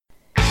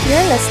You're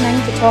listening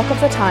to Talk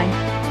of the Town,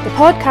 the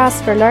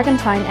podcast for Lurgan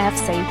Town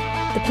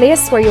FC, the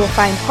place where you'll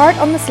find heart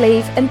on the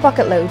sleeve in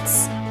bucket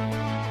loads.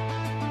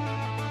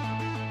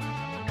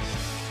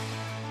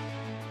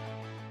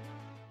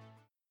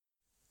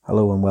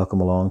 Hello and welcome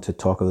along to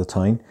Talk of the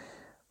Town.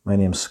 My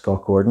name's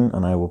Scott Gordon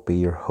and I will be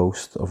your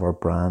host of our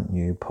brand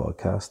new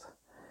podcast.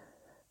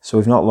 So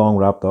we've not long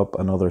wrapped up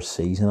another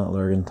season at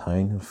Lurgan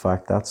Town. In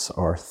fact, that's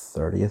our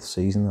 30th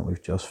season that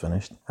we've just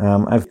finished. I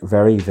have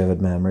very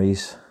vivid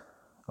memories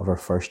of our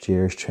first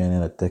years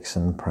training at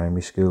Dixon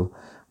Primary School,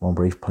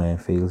 Monbrief Playing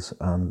Fields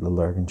and the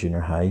Lurgan Junior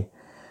High.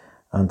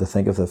 And to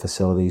think of the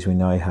facilities we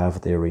now have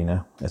at the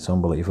arena, it's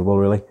unbelievable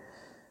really.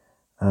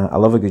 I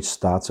love a good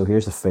stat, so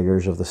here's the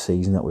figures of the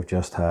season that we've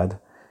just had.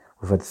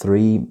 We've had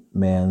 3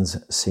 men's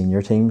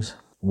senior teams,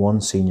 1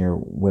 senior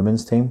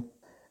women's team,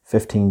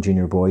 15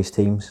 junior boys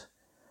teams,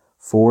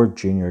 4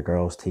 junior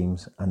girls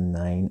teams and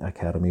 9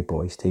 academy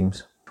boys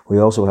teams. We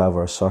also have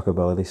our soccer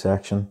ability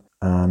section,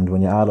 and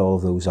when you add all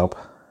of those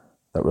up,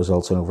 that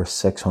results in over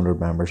 600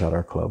 members at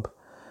our club.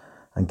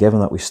 And given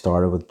that we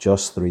started with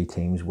just 3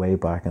 teams way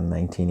back in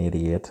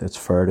 1988, it's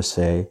fair to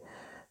say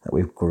that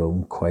we've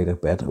grown quite a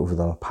bit over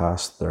the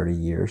past 30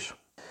 years.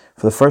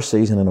 For the first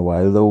season in a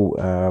while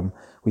though,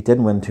 we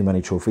didn't win too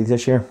many trophies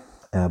this year,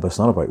 but it's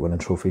not about winning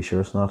trophies,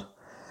 sure it's not.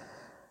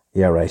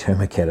 Yeah right, who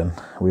am I kidding?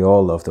 We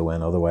all love to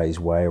win, otherwise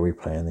why are we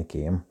playing the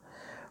game?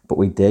 But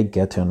we did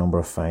get to a number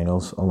of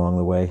finals along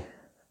the way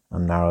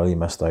and narrowly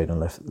missed out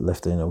on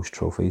lifting those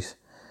trophies.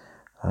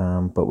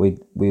 But we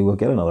will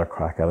get another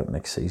crack at it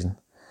next season.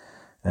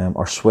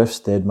 Our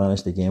Swifts did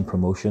manage to gain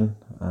promotion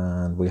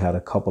and we had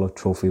a couple of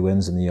trophy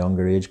wins in the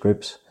younger age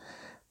groups,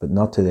 but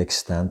not to the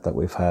extent that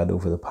we've had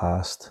over the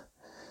past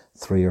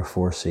 3 or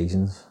 4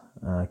 seasons.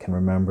 I can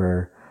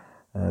remember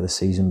the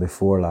season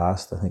before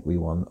last, I think we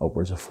won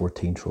upwards of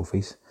 14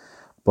 trophies.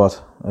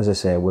 But as I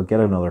say, we'll get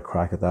another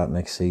crack at that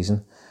next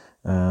season.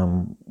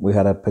 We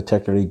had a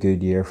particularly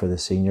good year for the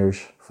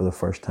seniors for the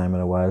first time in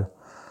a while.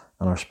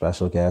 And our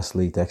special guest,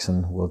 Lee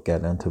Dixon, will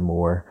get into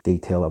more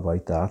detail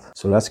about that.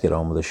 So let's get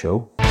on with the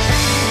show.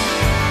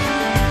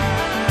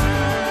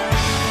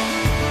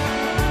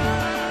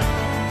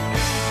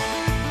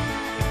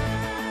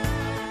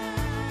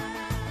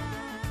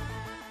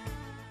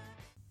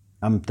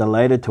 I'm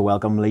delighted to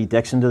welcome Lee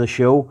Dixon to the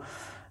show.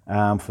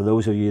 For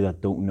those of you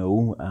that don't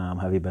know,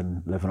 have you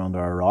been living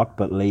under a rock?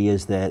 But Lee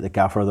is the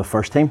gaffer of the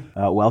first team.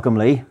 Welcome,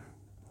 Lee.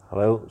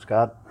 Hello,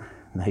 Scott.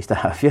 Nice to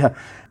have you.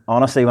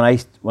 Honestly,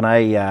 when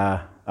I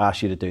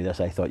asked you to do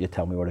this, I thought you'd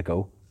tell me where to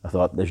go. I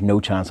thought there's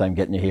no chance I'm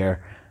getting you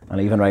here, and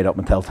even right up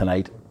until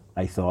tonight,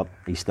 I thought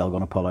he's still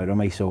going to pull out on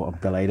me. So I'm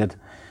delighted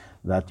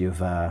that you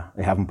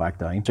haven't backed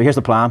down. So here's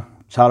the plan: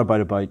 chat about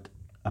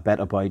a bit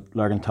about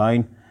Lurgan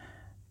Town,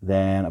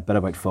 then a bit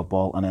about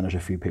football, and then there's a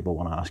few people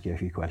want to ask you a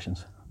few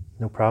questions.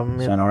 No problem,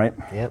 mate. Sound all right?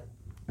 Yep.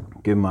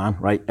 Good man.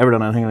 Right. Ever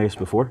done anything like this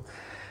before?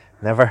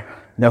 Never.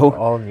 No?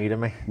 All new to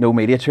me. No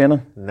media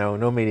training?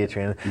 No media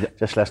training.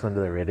 Just listening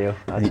to the radio.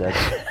 That's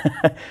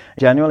it.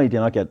 Genuinely, do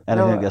you not get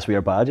anything like this with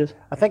your badges?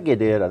 I think you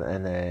do it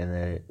in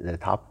the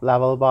top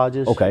level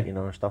badges. Okay. You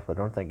know, stuff. I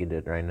don't think you do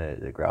it around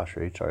the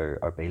grassroots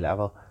or B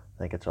level. I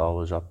think it's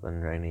always up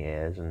and around the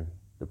A's and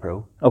the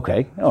pro.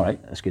 Okay. All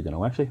right. That's good to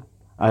know, actually.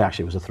 I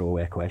actually was a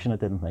throwaway question. I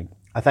didn't think.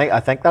 I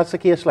think that's the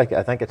case. Like,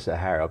 I think it's the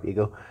higher up you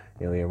go,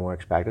 you know, you're more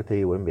expected to.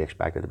 You wouldn't be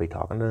expected to be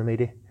talking to the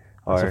media.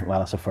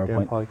 That's a fair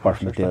point, apart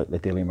from the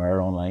Daily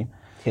Mirror online.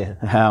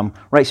 Yeah.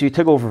 Right, so you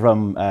took over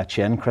from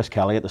Chin, Chris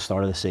Kelly, at the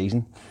start of the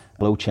season.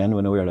 Hello, Chin,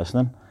 we know you're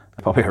listening.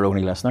 Probably our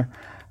only listener.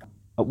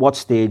 At what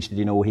stage did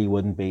you know he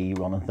wouldn't be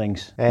running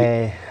things?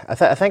 I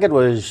think it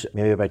was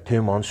maybe about 3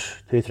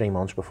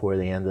 months before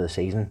the end of the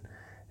season.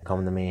 He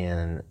come to me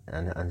and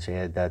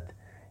said that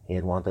he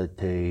had wanted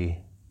to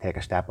take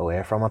a step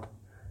away from it.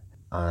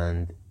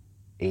 And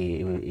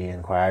he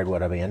inquired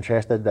would I be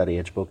interested, that he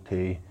had spoke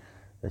to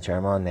the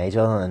chairman,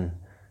 Nigel, and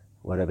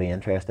would I be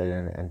interested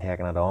in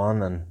taking it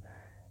on.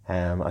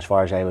 And as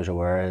far as I was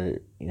aware,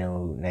 you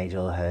know,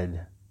 Nigel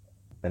had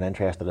been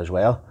interested as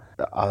well.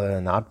 Other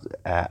than that,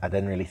 I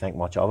didn't really think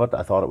much of it.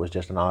 I thought it was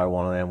just another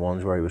one of them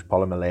ones where he was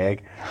pulling my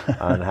leg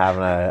and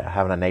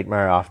having a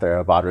nightmare after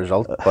a bad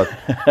result. But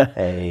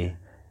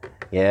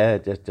yeah,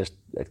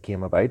 it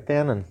came about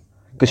then. And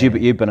because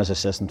you've been his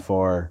assistant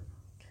for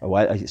a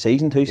while, a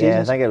season, 2 seasons?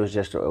 Yeah, I think it was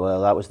just,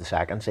 well, that was the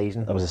second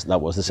season. That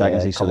was the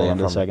second season, so the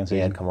end of the second season.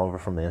 Yeah, I'd come over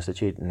from the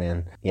Institute, and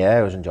then, yeah,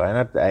 I was enjoying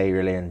it. I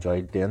really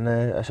enjoyed doing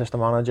the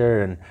assistant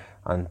manager,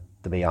 and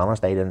to be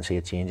honest, I didn't see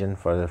it changing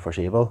for the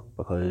foreseeable,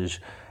 because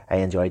I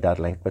enjoyed that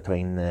link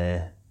between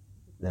the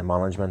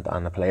management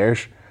and the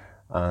players,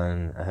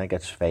 and I think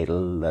it's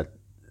vital that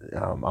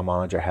a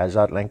manager has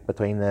that link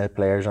between the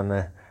players and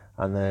the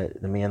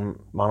main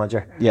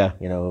manager. Yeah.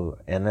 You know,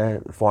 in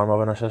the form of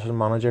an assistant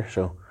manager,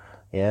 so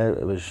yeah,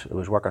 it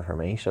was working for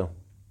me. So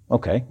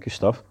okay, good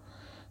stuff.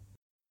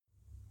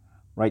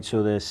 Right,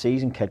 so the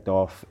season kicked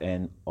off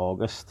in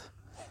August,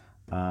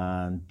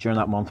 and during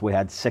that month we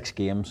had 6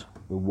 games.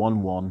 We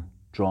won 1,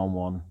 drawn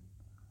 1,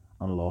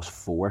 and lost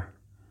 4.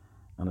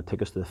 And it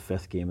took us to the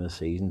 5th game of the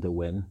season to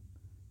win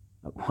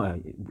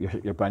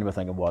You're bound to be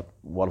thinking,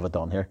 what have I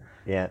done here?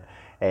 Yeah.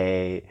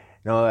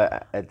 No,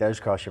 it does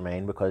cross your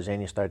mind, because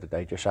then you start to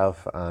doubt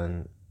yourself,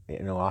 and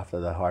after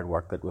the hard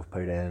work that we've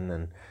put in,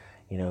 and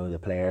the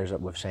players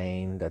that we've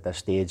signed at this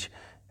stage,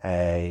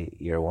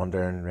 you're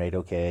wondering, right,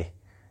 okay,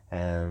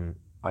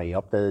 are you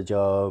up to the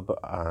job?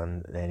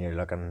 And then you're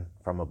looking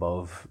from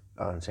above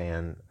and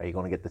saying, are you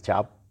going to get the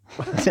job?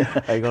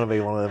 Are you going to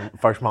be one of the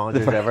first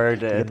managers ever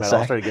in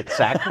Ulster to get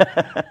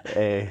sacked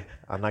and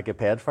not get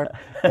paid for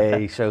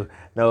it? So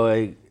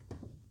no,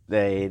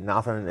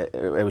 nothing.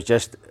 It was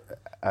just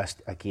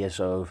a case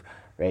of,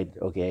 right,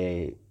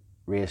 okay,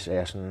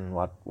 reassessing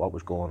what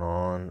was going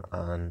on,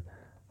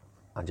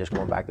 and just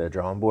going back to the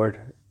drawing board,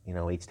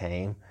 each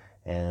time,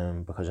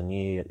 because I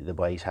knew the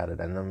boys had it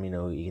in them.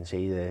 You can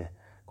see the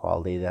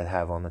quality they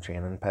have on the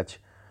training pitch,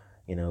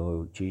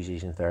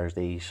 Tuesdays and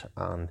Thursdays,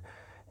 and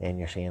then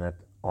you're seeing it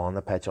on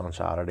the pitch on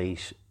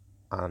Saturdays,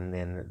 and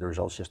then the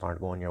results just aren't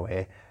going your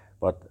way.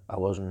 But I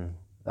wasn't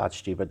that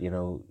stupid.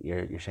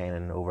 You're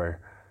signing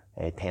over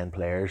 10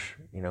 players,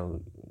 10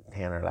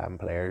 or 11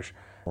 players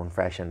going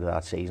fresh into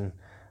that season.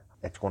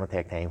 It's going to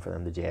take time for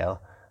them to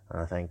gel,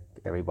 and I think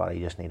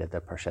everybody just needed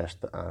to persist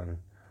and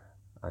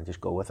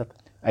just go with it.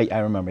 I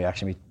remember you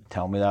actually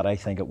telling me that. I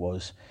think it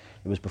was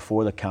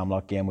before the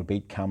Camlock game. We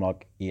beat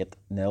Camlock 8-0,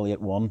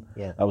 8-1.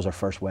 Yeah. That was our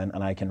first win,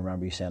 and I can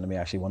remember you saying to me,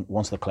 actually,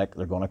 once they click,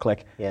 they're going to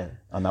click. Yeah.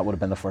 And that would have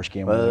been the first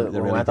game. Well, they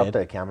we really went did. up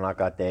to Camlock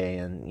that day,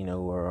 and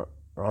we're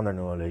under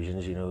no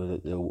illusions.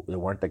 They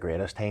weren't the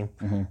greatest team,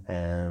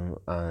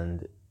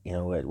 and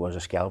it was a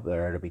scalp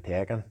there to be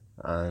taken,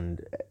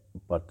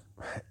 but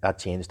that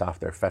changed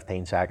after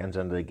 15 seconds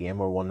into the game.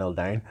 We're 1-0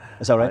 down.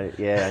 Is that right?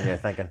 Yeah, and you're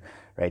thinking,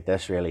 right,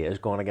 this really is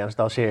going against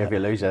us here. If you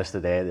lose this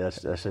today,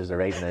 this is the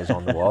writing is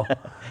on the wall.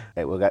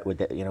 We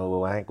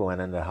went going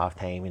into half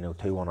time,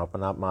 2-1 up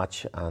in that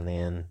match, and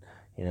then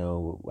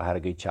we had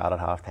a good chat at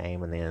half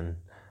time, and then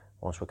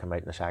once we came out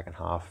in the second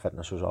half,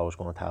 fitness was always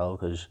going to tell,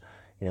 because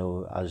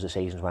as the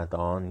seasons went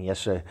on,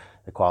 yes, the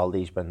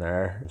quality's been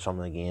there in some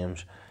of the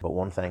games, but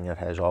one thing that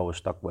has always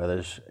stuck with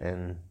us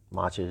in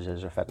matches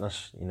is their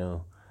fitness.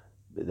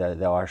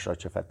 They are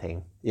such a fit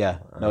team. Yeah,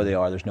 no, they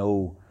are.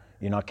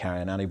 You're not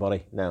carrying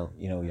anybody. No.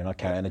 You're not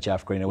carrying a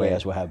Jeff Greenaway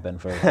as we have been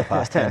for the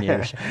past 10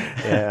 years.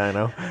 Yeah, I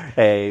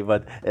know.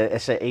 But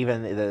it's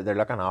even they're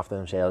looking after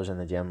themselves in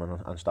the gym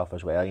and stuff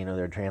as well.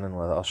 They're training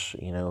with us,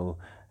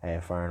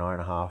 for an hour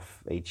and a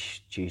half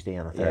each Tuesday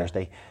and a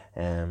Thursday,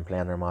 playing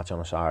their match on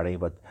a Saturday.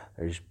 But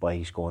there's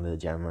boys going to the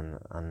gym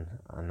and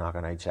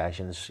knocking out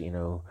sessions,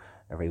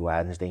 every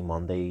Wednesday,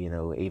 Monday,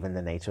 even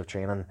the nights of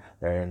training,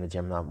 they're in the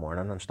gym that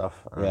morning and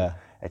stuff. And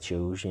it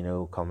shows,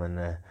 coming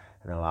in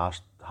the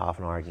last half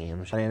an hour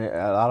games. I mean,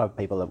 a lot of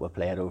people that we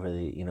played over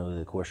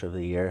the course of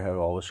the year have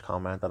always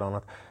commented on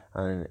it,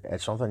 and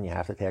it's something you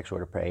have to take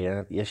sort of pride in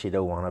it. Yes, you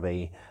don't want to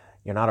be,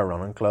 you're not a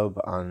running club,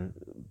 and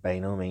by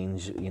no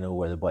means,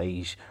 where the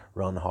boys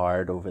run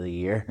hard over the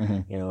year.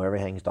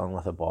 Everything's done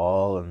with a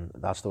ball, and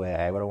that's the way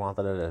I would have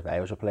wanted it if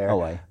I was a player.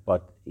 Oh, aye.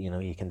 But,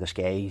 you can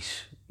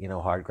disguise,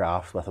 hard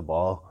graft with a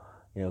ball,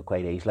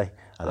 quite easily.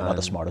 And they're not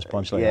the smartest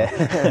bunch, like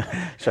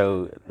that.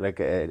 So,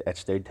 it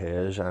stood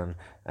to us, and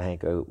I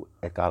think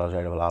it got us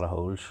out of a lot of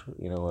holes,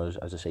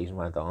 as the season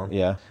went on.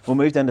 Yeah. We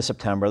moved into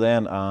September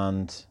then,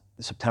 and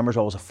September's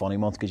always a funny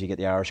month because you get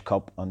the Irish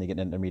Cup and you get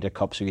the Intermediate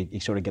Cup, so you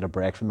sort of get a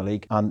break from the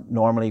league. And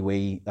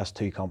normally that's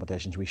two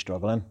competitions we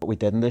struggle in, but we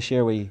didn't this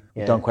year. We've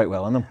done quite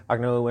well in them. I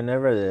know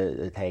whenever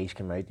the ties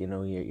come out,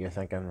 you're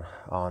thinking,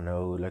 oh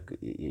no, look,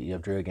 you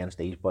drew against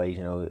these boys,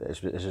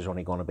 this is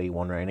only going to be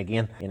one round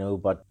again,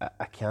 but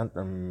I can't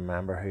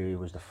remember who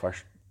was the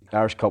first. The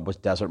Irish Cup was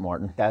Desert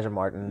Martin. Desert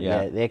Martin,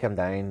 yeah. They come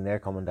down, they're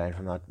coming down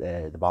from that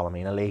the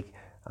Ballymena League,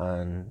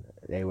 and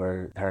they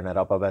were turning it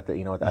up a bit,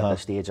 at the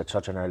stage, at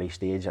such an early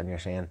stage, and you're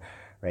saying,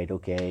 right,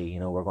 okay,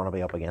 we're going to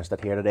be up against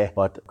it here today.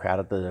 But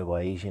credit to the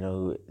boys,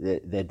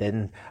 they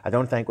didn't, I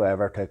don't think we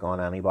ever took on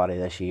anybody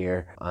this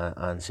year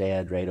and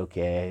said, right,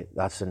 okay,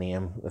 that's the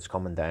name that's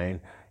coming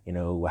down,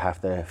 we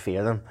have to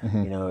fear them.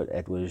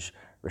 It was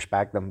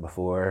respect them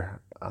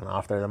before and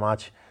after the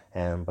match,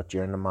 but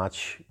during the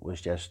match was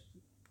just,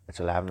 it's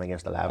 11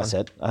 against 11. That's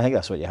it. I think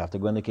that's what you have to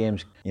go into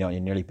games. You're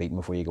nearly beaten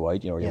before you go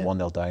out. You're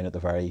 1-0 down at the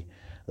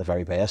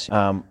very best.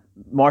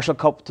 Marshall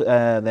Cup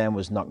then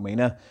was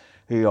Knockmena,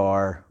 who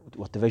are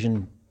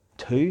Division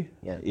 2?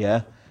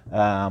 Yeah.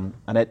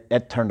 And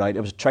it turned out,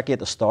 it was tricky at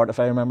the start, if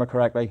I remember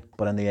correctly,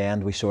 but in the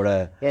end we sort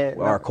of,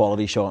 our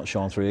quality shone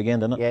through again,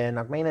 didn't it? Yeah,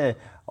 Knockmena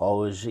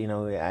always,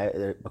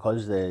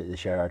 because they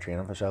share our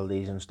training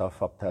facilities and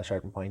stuff up to a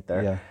certain point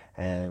there,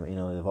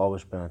 they've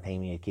always been a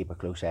team you keep a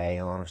close eye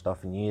on and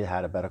stuff, and you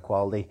had a bit of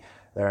quality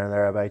there and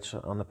thereabouts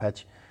on the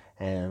pitch.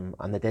 And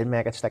they did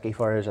make it sticky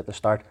for us at the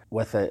start.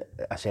 With it,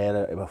 I said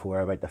it before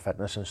about the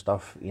fitness and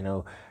stuff,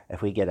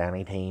 if we get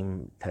any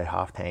team to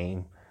half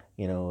time,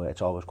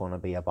 it's always going to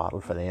be a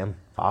battle for them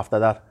after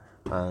that,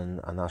 and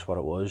that's what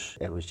it was.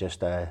 It was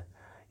just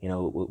we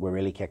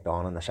really kicked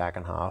on in the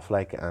second half,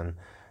 and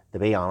to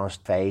be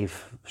honest,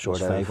 5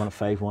 sort of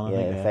 5-1,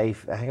 I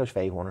think it was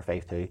 5-1 or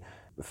 5-2.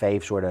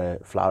 5 sort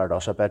of flattered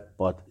us a bit,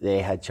 but they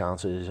had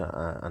chances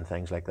and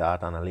things like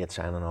that, and a late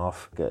signing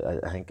off.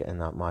 I think in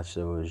that match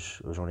there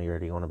was only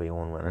really going to be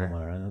one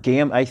winner.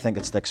 Game I think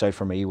it sticks out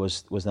for me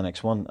was the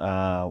next one.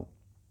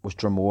 Was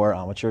Dromore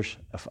Amateurs,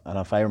 and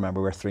if I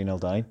remember, we're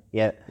 3-0 down.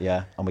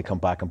 Yeah, and we come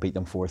back and beat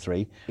them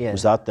 4-3. Yeah.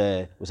 Was that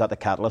the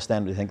catalyst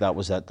then? Do you think that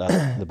was it?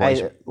 That the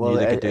boys knew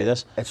they could do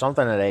this? It's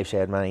something that I've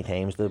said many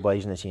times to the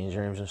boys in the change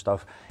rooms and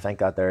stuff. I think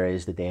that there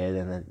is the day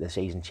then the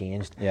season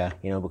changed. Yeah.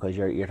 You know, because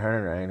you're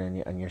turning around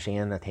and you're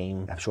seeing a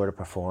team have sort of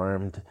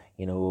performed,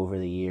 you know, over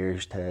the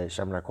years to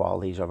similar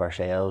qualities of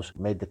ourselves,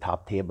 made the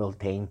top table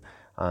team.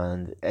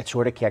 And it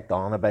sort of kicked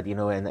on a bit, you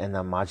know, in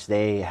that match.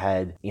 They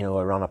had, you know,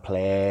 a run of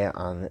play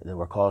and they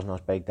were causing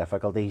us big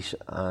difficulties.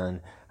 And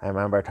I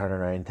remember turning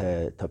around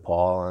to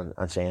Paul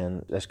and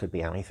saying, this could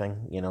be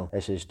anything, you know.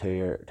 This is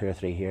two or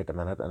three here at the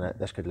minute, and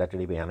this could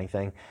literally be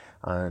anything.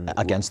 And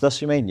against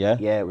us, you mean? Yeah.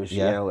 Yeah, it was,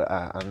 you know,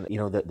 and, you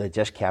know, they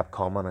just kept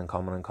coming and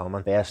coming and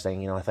coming. Best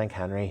thing, you know, I think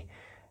Henry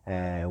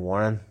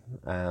Warren,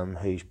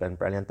 who's been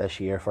brilliant this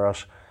year for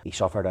us, he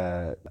suffered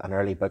an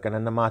early booking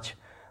in the match.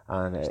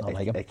 And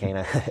it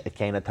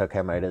kind of took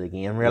him out of the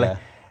game, really.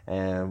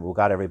 Yeah. We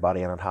got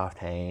everybody in at half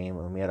time.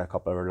 We made a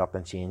couple of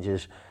reluctant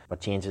changes, but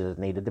changes that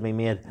needed to be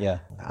made. Yeah.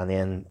 And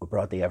then we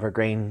brought the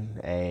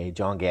evergreen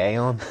John Gay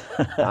on,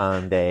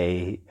 and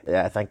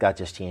I think that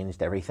just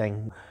changed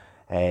everything.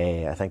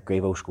 I think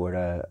Gravo scored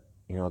a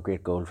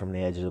great goal from the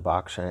edge of the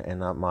box in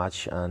that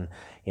match, and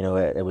you know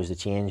it was the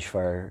change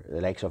for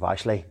the likes of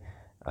Ashley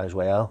as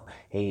well.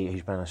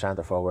 He's been a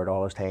centre forward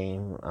all his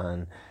time,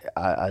 and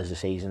as the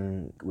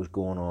season was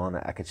going on,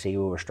 I could see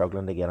we were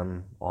struggling to get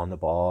him on the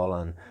ball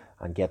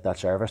and get that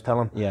service to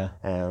him. Yeah.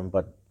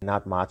 But in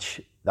that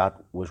match, that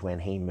was when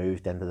he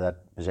moved into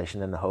that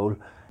position in the hole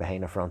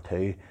behind the front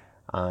two,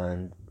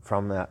 and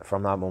from that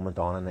moment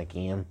on in the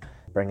game,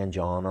 bringing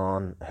John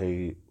on,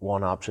 who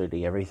won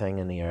absolutely everything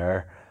in the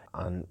air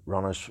and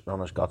run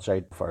his guts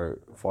out for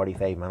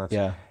 45 minutes.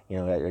 Yeah. You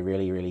know, it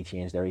really, really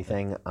changed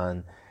everything.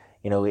 And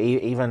you know,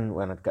 even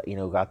when it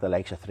got the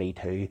likes of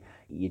 3-2,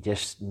 you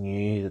just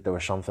knew that there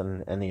was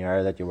something in the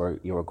air that you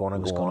were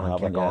going to go on and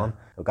kick on.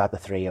 We got the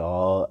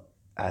 3-3.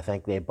 I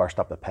think they burst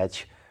up the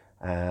pitch,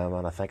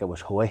 and I think it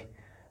was Hoy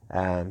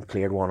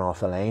cleared one off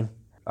the line,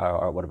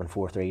 or it would have been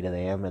 4-3 to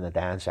them in the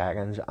 10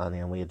 seconds, and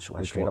then we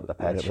went straight up the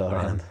pitch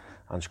and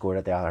scored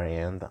at the other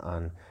end.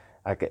 And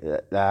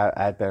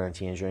I'd been in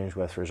change rooms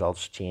with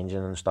results changing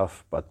and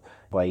stuff, but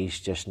boys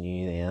just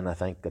knew then. I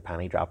think the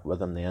penny dropped with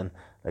them then.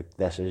 Like,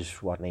 this is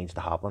what needs to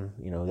happen.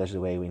 You know, this is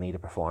the way we need to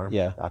perform.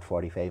 Yeah. At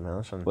 45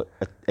 minutes. And but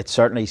it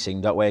certainly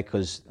seemed that way,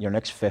 because your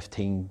next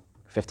 15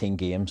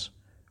 games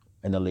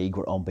in the league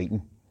were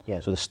unbeaten. Yeah.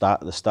 So the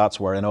stats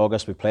were, in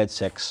August we played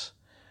 6,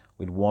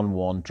 we'd won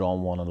 1,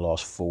 drawn 1 and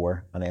lost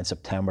 4, and then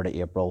September to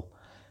April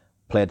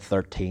played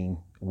 13,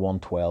 won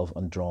 12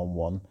 and drawn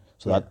 1.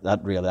 So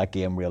that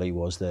game really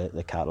was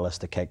the catalyst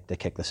to kick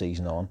the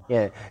season on.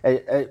 Yeah,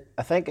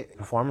 I think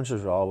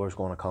performances were always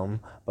going to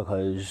come,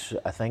 because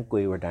I think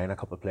we were down a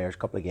couple of players, a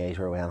couple of guys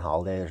who were away on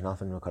holiday. There's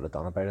nothing we could have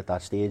done about it at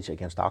that stage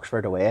against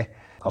Oxford away.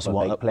 That was the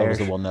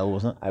 1-0,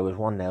 wasn't it? I was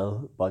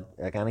 1-0, but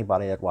like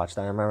anybody that watched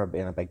that, I remember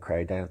being a big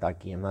crowd down at that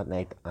game that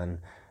night, and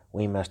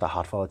we missed a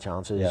hatful of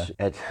chances.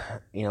 Yeah.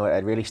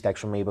 It really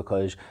sticks with me,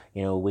 because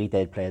you know we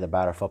did play the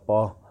better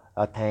football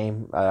that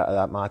time,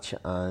 that match,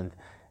 and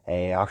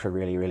Oxford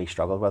really, really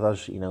struggled with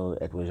us. You know,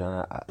 it was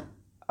a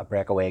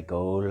breakaway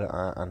goal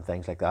and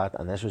things like that.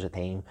 And this was a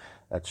team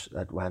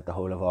that went the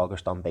whole of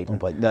August unbeaten.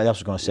 But I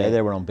was going to say,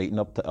 they were unbeaten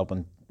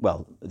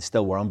they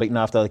still were unbeaten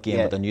after the game,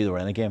 but they knew they were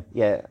in a game.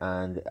 Yeah,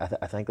 and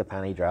I think the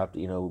penny dropped.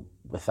 You know,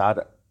 with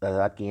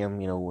that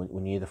game, you know,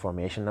 we knew the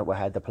formation that we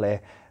had to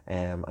play,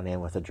 and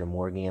then with the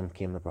Dromore game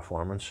came the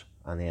performance,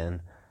 and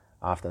then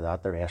after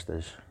that, the rest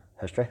is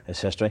history.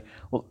 It's history.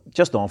 Well,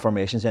 just on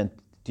formations then,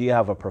 do you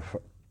have a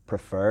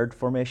preferred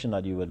formation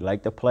that you would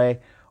like to play,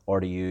 or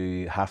do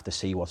you have to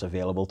see what's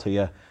available to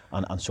you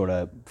and sort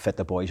of fit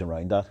the boys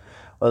around that?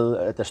 Well,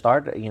 at the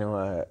start, you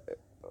know,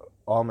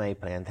 all my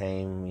playing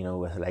time, you know,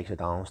 with the likes of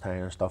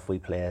Donaldstown and stuff, we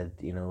played,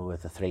 you know,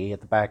 with the 3 at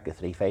the back, the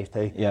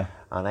 3-5-2. Yeah.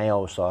 And I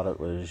always thought it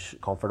was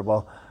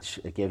comfortable.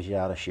 It gives you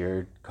that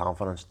assured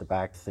confidence. The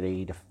back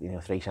 3, you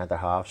know, 3 centre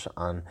halves,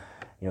 and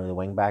you know the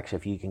wing backs.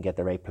 If you can get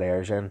the right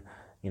players in,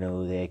 you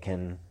know, they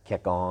can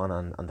kick on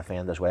and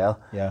defend as well.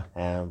 Yeah.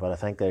 But I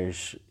think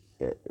there's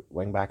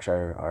wing backs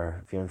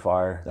are few and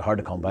far. They're hard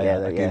to come by.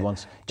 They're good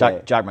ones.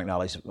 Jack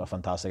McNally's a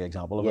fantastic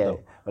example of it, though.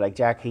 But like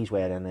Jack, he's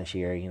way in this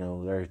year. You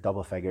know, there's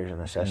double figures in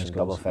assists and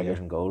double figures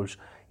in goals.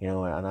 You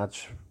know, and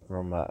that's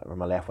from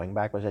a left wing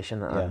back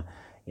position. And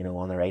you know,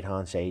 on the right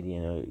hand side,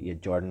 you know, you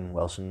had Jordan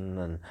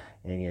Wilson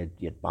and you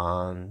had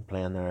Bond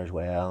playing there as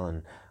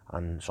well,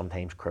 and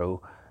sometimes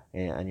Crow,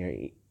 and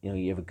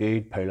you have a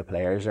good pool of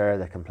players there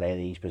that can play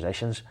these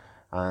positions.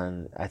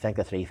 And I think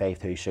the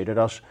 3-5-2 suited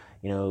us.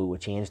 You know, we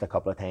changed a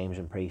couple of times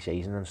in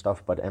pre-season and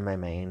stuff, but in my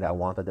mind, I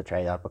wanted to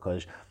try that,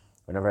 because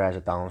whenever I was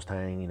at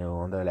Donaldstown, you know,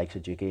 under the likes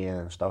of Dukey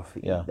and stuff,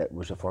 that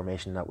was a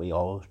formation that we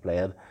always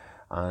played,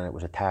 and it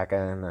was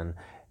attacking, and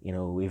you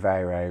know, we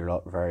very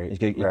rarely He's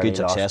got good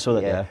success with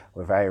it, yeah.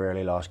 We very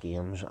rarely lost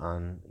games,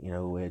 and you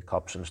know, we had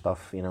cups and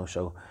stuff, you know.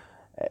 So,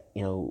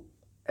 you know,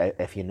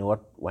 if you know it,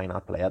 why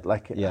not play it?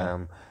 Like,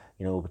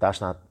 you know, but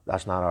that's not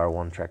our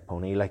one trick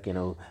pony. Like, you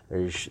know,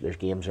 there's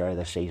games there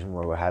this season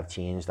where we have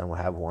changed and we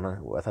have won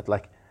it with it.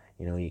 Like,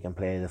 you know, you can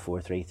play the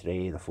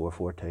 4-3-3, the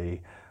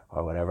 4-4-2,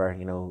 or whatever,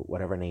 you know,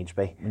 whatever needs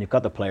be. When you've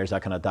got the players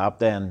that can adapt,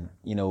 then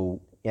you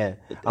know. Yeah,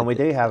 and we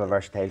do have a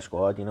versatile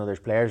squad. You know, there's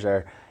players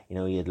there, you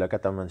know, you'd look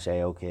at them and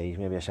say, okay, he's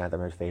maybe a centre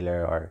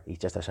midfielder or he's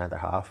just a centre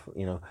half,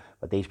 you know,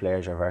 but these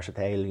players are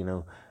versatile, you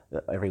know,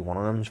 every one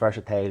of them's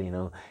versatile, you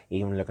know,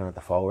 even looking at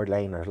the forward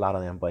line, there's a lot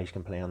of them boys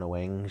can play on the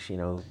wings, you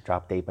know,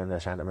 drop deep into the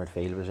centre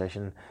midfield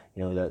position,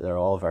 you know, they're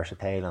all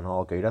versatile and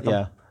all good at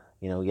them.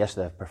 You know, yes,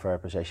 they prefer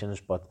positions,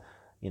 but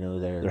you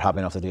know, they're happy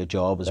enough to do a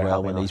job as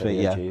well when these be.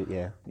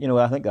 Yeah. You know,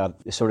 I think that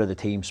sort of the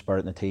team spirit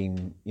and the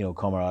team, you know,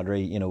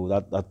 camaraderie, you know,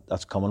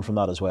 that's coming from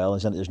that as well,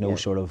 isn't it? There's no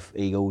sort of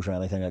egos or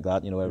anything like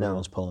that. You know,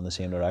 everyone's pulling in the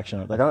same direction.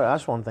 Aren't they?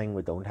 That's one thing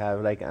we don't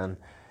have. Like, and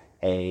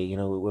you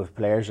know, with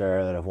players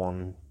there that have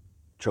won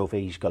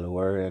trophies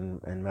galore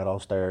in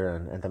Mid-Ulster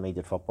and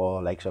intermediate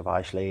football, likes of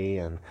Ashley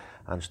and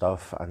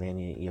stuff, and then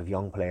you have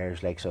young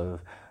players like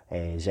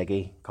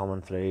Ziggy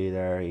coming through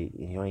there.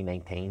 He's only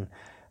 19.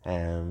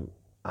 And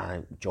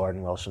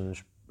Jordan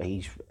Wilson's,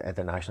 he's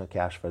international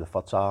cash for the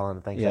futsal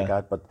and things like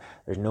that. But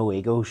there's no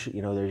egos,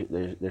 you know.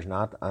 There's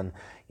not. And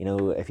you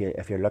know, if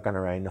you're looking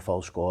around the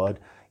full squad,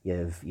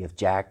 you have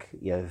Jack,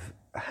 you have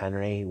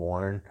Henry,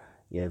 Warren,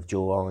 you have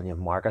Joel, and you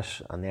have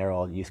Marcus, and they're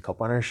all youth cup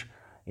winners.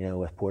 You know,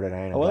 with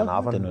Portadown and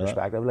Glenavon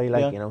respectively.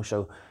 Like, you know,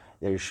 so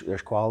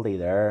there's quality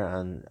there,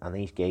 and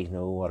these guys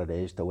know what it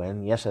is to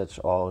win. Yes, it's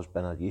always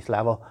been at youth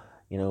level,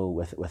 you know,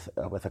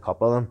 with a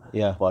couple of them.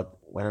 Yeah. But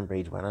winning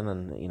breeds winning,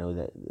 and you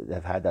know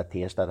they've had that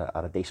taste at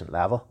a decent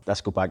level.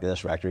 Let's go back to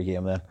this Rectory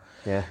game then.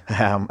 Yeah.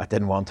 I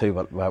didn't want to,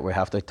 but we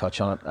have to touch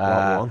on it.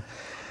 What one?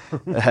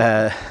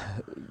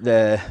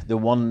 The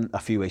one a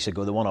few weeks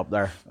ago, the one up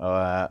there.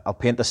 I'll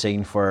paint the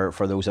scene for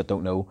those that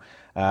don't know.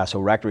 So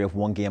Rectory have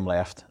one game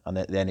left, and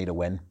they need a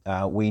win.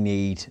 We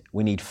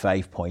need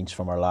 5 points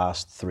from our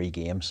last 3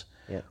 games.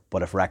 Yeah.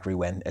 But if Rectory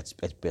win, it's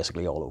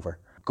basically all over.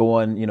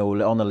 Going, you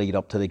know, on the lead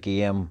up to the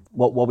game,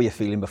 what were you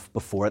feeling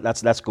before it?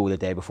 Let's go the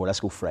day before. Let's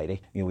go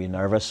Friday. You know, were you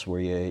nervous? Were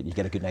you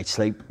get a good night's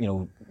sleep? You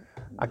know,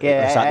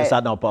 does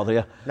that not bother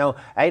you? No,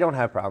 I don't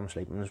have problems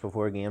sleeping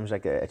before games.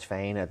 Like, it's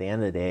fine. At the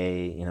end of the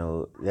day, you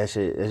know, this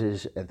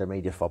is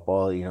intermediate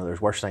football. You know,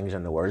 there's worse things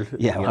in the world.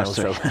 Yeah, you know,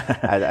 so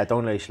I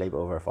don't really sleep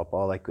over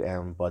football. Like,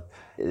 but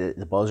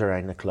the buzz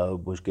around the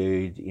club was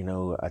good. You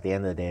know, at the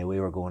end of the day, we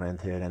were going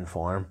into it in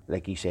form.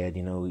 Like you said,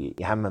 you know, you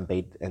haven't been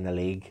beat in the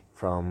league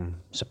from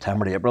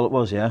September to April. It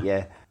was, yeah.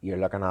 Yeah, you're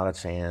looking at it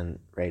saying,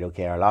 right,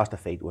 okay, our last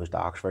defeat was to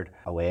Oxford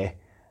away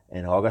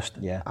in August,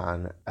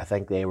 and I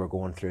think they were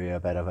going through a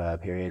bit of a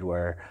period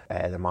where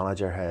the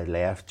manager had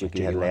left,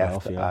 Dukey had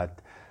left at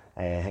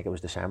I think it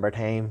was December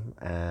time.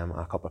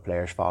 A couple of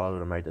players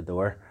followed him out the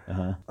door.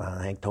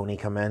 I think Tony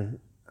came in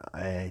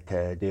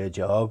to do a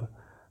job,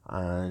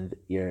 and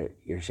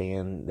you're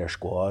seeing their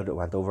squad. I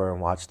went over and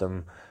watched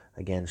them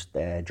against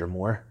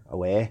Drumore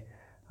away,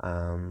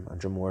 and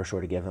Drumore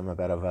sort of gave them a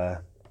bit of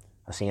a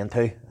scene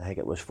to. I think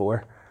it was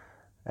 4.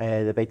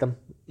 They beat them.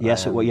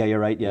 Yes, well, yeah, you're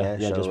right. Yeah,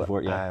 so, just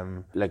before. Yeah,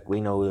 like,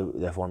 we know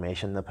the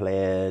formation they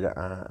played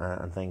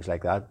and things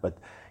like that. But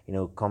you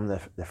know, come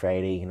the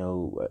Friday, you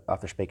know,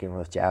 after speaking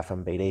with Jeff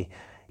and Beatty,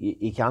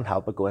 you can't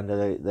help but go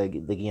into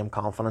the game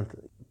confident.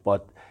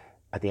 But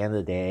at the end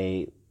of the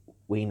day,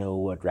 we know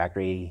what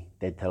Rectory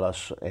did to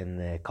us in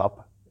the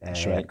cup.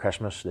 At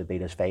Christmas, they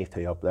beat us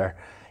 5-2 up there.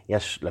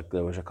 Yes, look,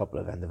 there was a couple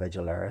of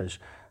individual errors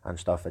and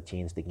stuff that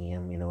changed the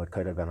game. You know, it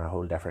could have been a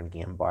whole different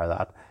game bar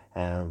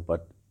that.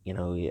 But you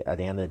know, at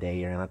the end of the day,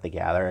 you're in it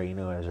together, you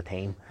know, as a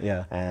team.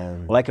 Yeah.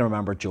 Well, I can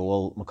remember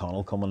Joel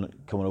McConnell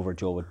coming over.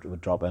 Joel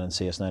would drop in and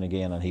see us now and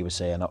again, and he was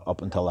saying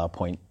up until that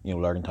point, you know,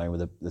 Lurgan Town were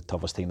the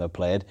toughest team that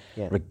played.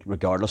 Yeah.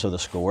 Regardless of the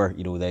score,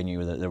 you know, they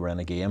knew that they were in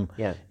a game.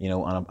 Yeah. You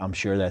know, and I'm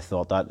sure they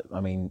thought that.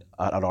 I mean,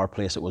 at our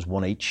place, it was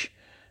 1 each.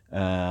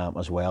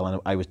 As well,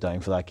 and I was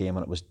down for that game,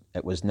 and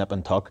it was nip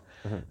and tuck,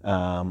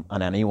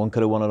 and anyone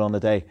could have won it on the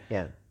day.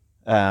 Yeah.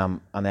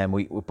 And then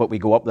we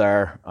go up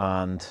there,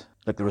 and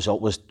like the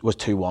result was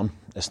 2-1.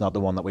 It's not the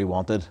one that we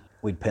wanted.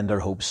 We'd pinned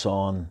our hopes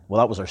on. Well,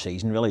 that was our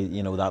season, really.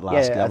 You know, that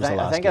was the last game.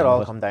 I think it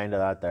all come down to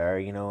that there.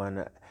 You know,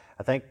 and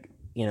I think,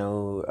 you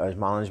know, as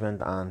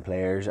management and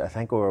players, I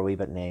think we were a wee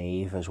bit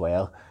naive as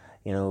well.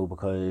 You know,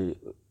 because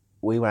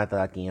we went to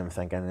that game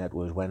thinking it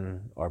was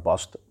win or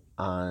bust,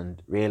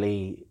 and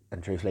really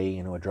and truthfully,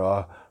 you know, a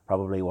draw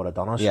probably would have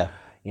done us. Yeah.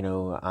 You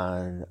know,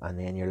 and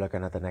then you're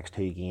looking at the next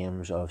 2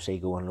 games of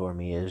Seago and Lower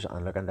Maze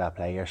and looking to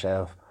apply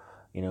yourself,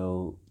 you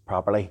know,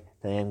 properly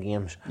to them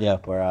games. Yeah.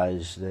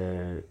 Whereas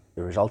the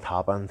result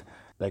happened,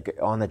 like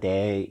on the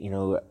day, you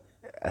know,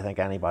 I think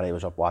anybody who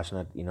was up watching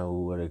it, you know,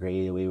 would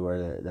agree we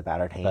were the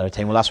better team. Well,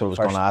 that's what I was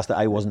going to ask.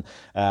 I wasn't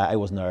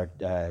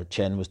there.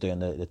 Chin was doing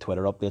the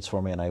Twitter updates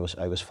for me, and I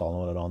was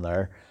following it on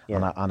there.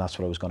 Yeah. And that's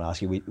what I was going to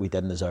ask you. We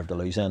didn't deserve to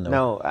lose in.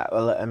 No,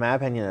 well, in my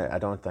opinion, I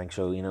don't think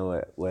so. You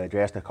know, we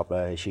addressed a couple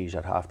of issues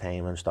at half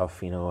time and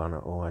stuff. You know,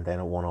 and then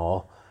it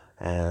 1-1.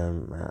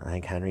 I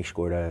think Henry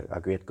scored a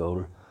great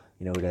goal,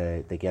 you know,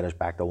 to get us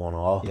back to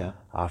 1-1. Yeah.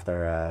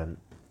 After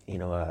you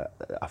know,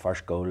 a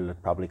first goal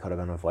that probably could have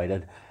been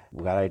avoided.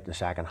 We got out in the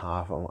second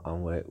half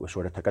and we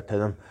sort of took it to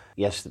them.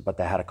 Yes, but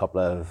they had a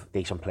couple of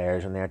decent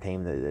players in their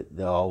team.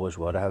 They always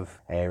would have.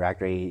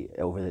 Rackery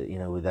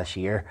over this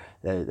year,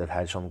 they've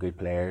had some good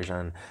players,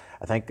 and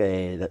I think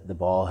the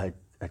ball had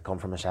come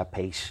from a set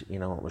piece. You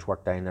know, it was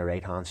worked down the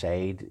right hand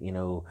side. You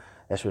know,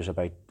 this was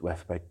about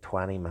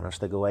 20 minutes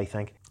to go, I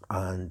think,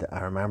 and I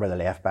remember the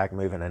left back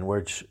moving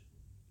inwards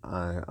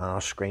and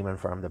us screaming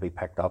for him to be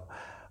picked up,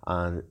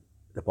 and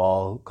the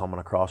ball coming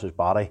across his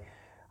body,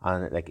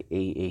 and like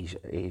he's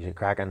a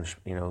cracking,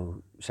 you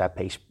know, set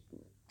piece,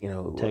 you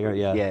know. Tiger,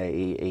 yeah. Yeah,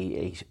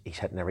 he's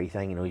hitting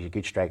everything. You know, he's a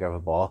good striker of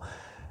a ball.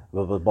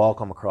 But the ball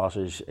come across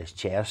his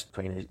chest,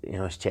 between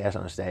his chest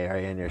and his thigh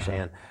area, and you're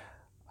saying,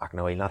 "Oh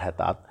no, he'll not hit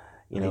that."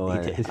 You know,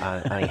 and he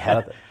hit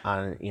it,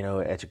 and you know,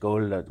 it's a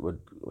goal that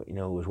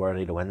was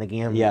worthy to win the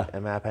game. Yeah.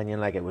 In my opinion,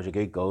 like, it was a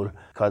good goal.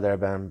 Could there have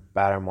been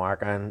better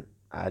marking?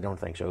 I don't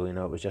think so. You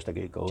know, it was just a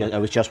good goal. It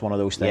was just one of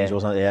those things,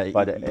 wasn't it? Yeah,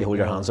 but you hold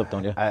your hands up,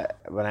 don't you?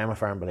 But I'm a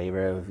firm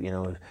believer of, you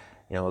know,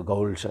 a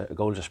goal's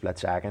a split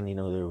second. You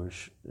know,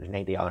 there's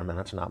 90 other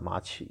minutes in that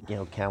match. You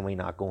know, can we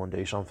not go and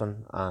do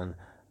something?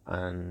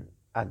 And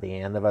at the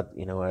end of it,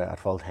 you know, at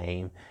full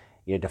time,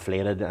 you're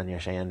deflated and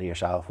you're saying to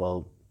yourself,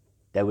 well,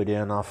 did we do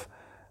enough?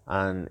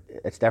 And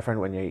it's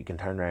different when you can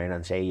turn around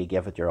and say you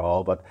give it your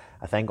all. But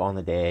I think on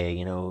the day,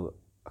 you know,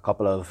 a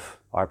couple of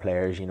our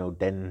players, you know,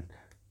 didn't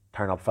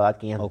turn up for that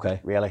game,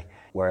 really,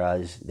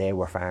 whereas they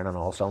were firing on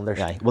all cylinders.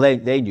 Yeah. Well,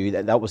 they knew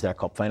that was their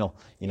cup final.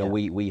 You know,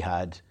 we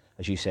had,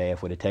 as you say,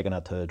 if we'd have taken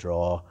it to a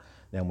draw,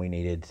 then we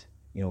needed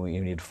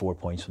 4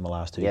 points from the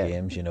last two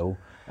games. You know,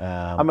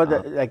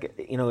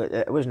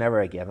 it was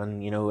never a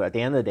given. You know, at the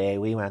end of the day,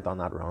 we went on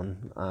that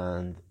run,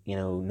 and you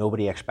know,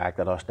 nobody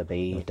expected us to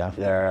be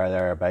there or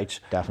thereabouts.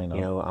 Definitely not.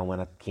 You know, and when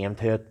it came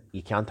to it,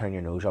 you can't turn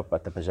your nose up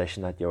at the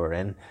position that you were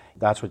in.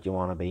 That's what you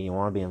want to be. You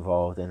want to be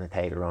involved in the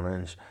title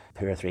run-ins,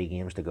 2 or 3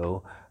 games to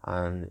go,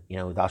 and you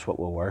know, that's what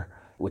we were.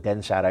 We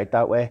didn't set out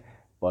that way,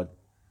 but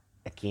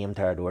it came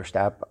to our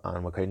doorstep,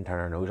 and we couldn't turn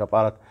our nose up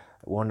at it.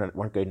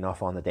 Weren't good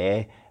enough on the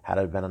day. Had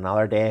it been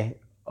another day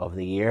of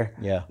the year,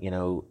 you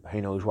know, who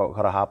knows what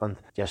could have happened.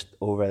 Just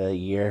over the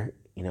year,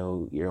 you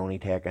know, you're only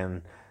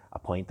taking a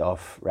point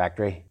off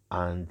Rackery,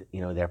 and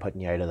you know, they're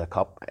putting you out of the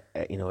cup.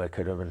 You know, it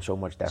could have been so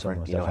much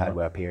different. Had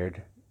we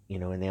appeared, you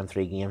know, in them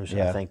 3 games.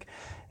 I think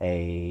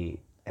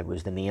it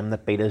was the name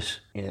that beat us.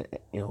 You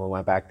know, we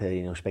went back to,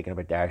 you know, speaking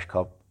about the Irish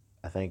Cup.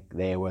 I think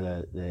they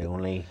were the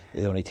only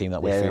team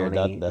that we feared.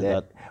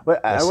 Well,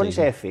 I wouldn't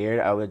say feared.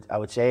 I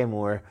would say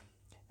more.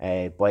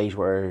 Boys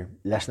were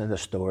listening to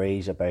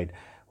stories about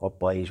what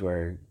boys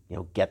were, you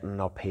know, getting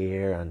up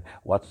here and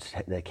what's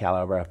the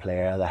caliber of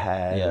player they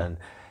had, and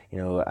you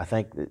know, I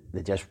think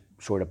they just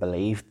sort of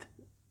believed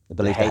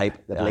the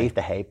hype. They believed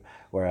the hype.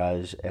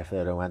 Whereas if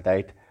they went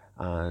out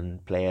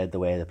and played the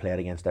way they played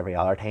against every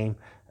other team,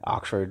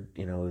 Oxford,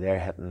 you know, they're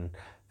hitting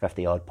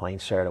 50 odd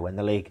points there to win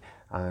the league,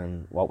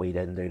 and what we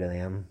didn't do to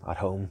them at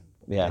home.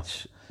 Yeah,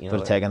 it's, you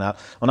know, taking that.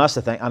 And that's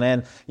the thing. And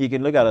then you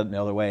can look at it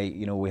the other way.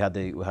 You know, we had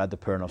the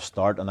poor enough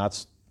start, and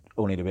that's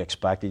only to be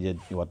expected.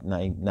 You had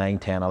 9,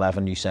 10,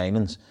 11 new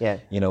signings. Yeah.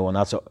 You know,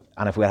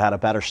 and if we had a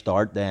better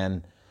start,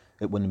 then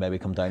it wouldn't maybe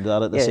come down to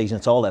that at the season.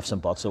 It's all ifs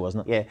and buts, though,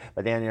 isn't it? Yeah,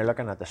 but then you're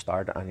looking at the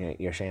start, and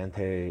you're saying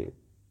to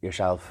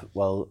yourself,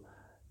 well,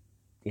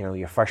 you know,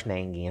 your first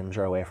 9 games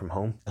are away from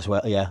home as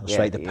well. Yeah, that's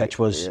right. The pitch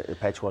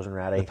wasn't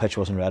ready. The pitch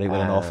wasn't ready with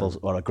an awful,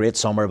 or a great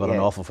summer, but an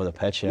awful for the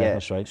pitch. Yeah,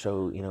 that's right.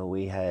 So you know,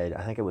 we had,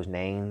 I think it was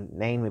 9,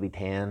 maybe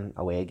 10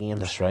 away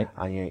games. That's right.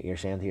 And you're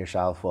saying to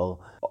yourself,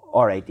 well,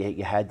 all right,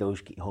 you had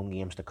those home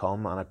games to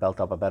come, and it built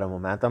up a bit of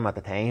momentum at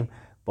the time,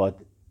 but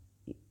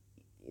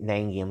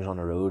 9 games on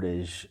the road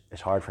is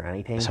hard for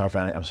any team. It's hard for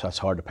any. It's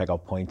hard to pick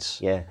up points.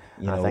 Yeah,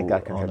 I think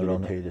that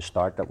contributed to the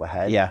start that we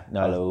had. Yeah,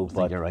 no, I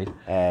think you're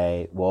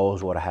right.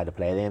 Wolves would have had to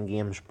play them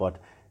games,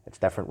 but it's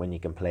different when you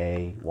can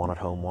play one at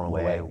home, one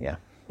away. Yeah,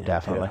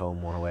 definitely. 2 at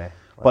home, 1 away.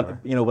 Whatever.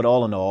 But you know, but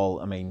all in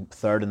all, I mean,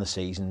 third in the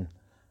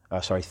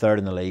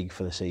league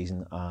for the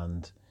season,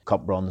 and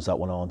cup runs that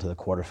went on to the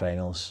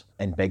quarterfinals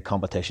in big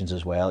competitions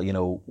as well. You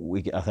know,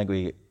 I think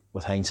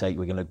with hindsight,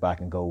 we can look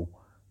back and go,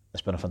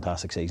 it's been a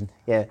fantastic season.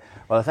 Yeah,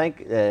 well, I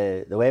think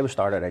the way we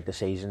started out the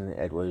season,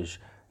 it was,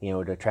 you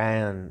know, to try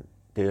and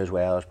do as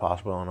well as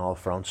possible on all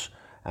fronts,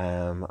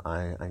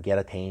 and get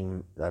a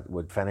team that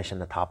would finish in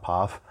the top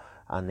half,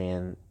 and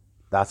then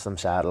that's them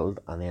settled,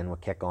 and then we'll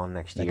kick on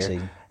next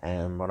year.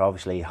 But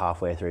obviously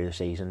halfway through the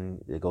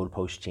season, the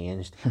goalposts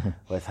changed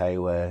with how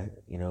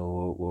we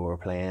were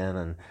playing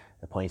and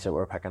the points that we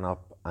were picking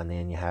up, and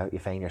then you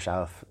find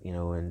yourself, you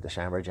know, in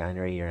December,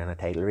 January, you're in a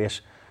title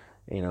race.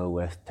 you know,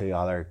 with 2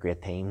 other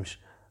great teams.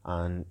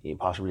 And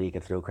possibly you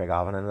could throw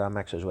Craigavon into that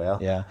mix as well.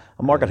 Yeah,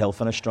 and Market Hill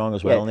finished strong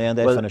as well in the end.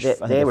 They finished,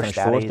 they were finished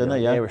steady, fourth, didn't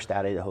they? Yeah. They were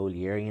steady the whole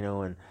year, you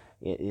know, and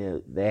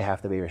they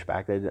have to be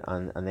respected,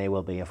 and they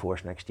will be a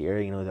force next year.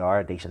 You know, they are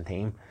a decent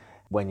team.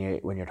 When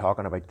you're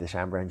talking about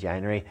December and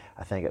January,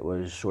 I think it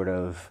was sort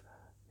of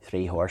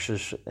 3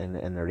 horses in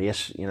the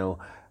race, you know,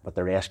 but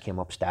the rest came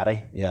up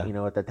steady, you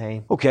know, at the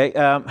time. Okay,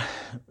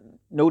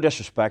 no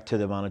disrespect to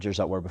the managers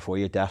that were before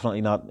you,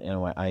 definitely not. You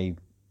know,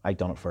 I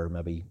done it for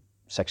maybe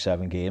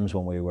 6-7 games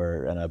when we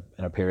were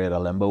in a period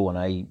of limbo, and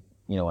I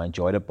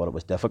enjoyed it, but it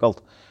was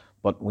difficult.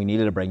 But we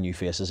needed to bring new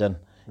faces in,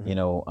 you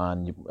know,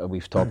 and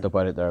we've talked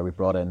about it there. We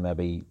brought in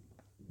maybe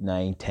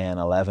 9, 10,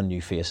 11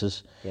 new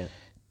faces. Yeah.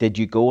 Did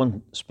you go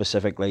and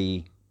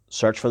specifically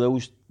search for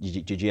those?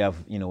 Did you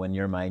have, you know, in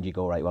your mind, you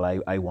go, right, well,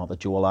 I want the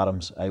Joel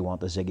Adams, I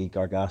want the Ziggy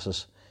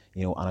Gargasas,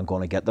 you know, and I'm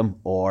going to get them?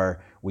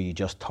 Or were you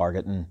just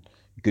targeting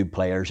good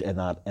players in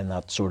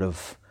that sort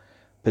of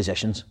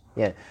positions?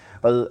 Yeah,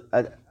 well,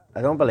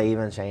 I don't believe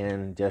in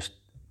signing just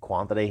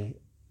quantity.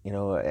 You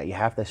know, you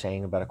have to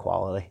sign a bit of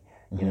quality,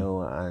 you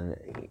know, and,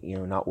 you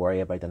know, not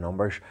worry about the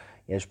numbers.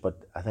 Yes,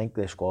 but I think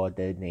the squad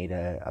did need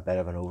a bit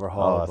of an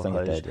overhaul. I think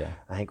it did, yeah.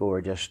 I think we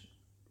were just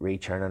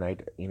re-churning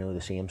out, you know,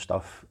 the same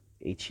stuff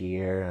each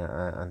year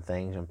and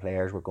things, and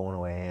players were going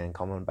away and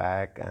coming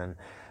back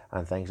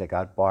and things like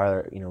that,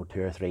 bar, you know,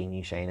 2 or 3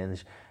 new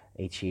signings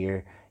each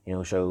year, you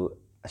know. So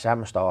I set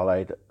my stall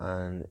out,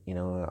 and, you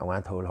know, I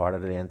went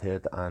wholeheartedly into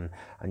it, and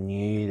I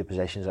knew the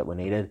positions that we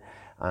needed.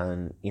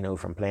 And, you know,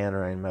 from playing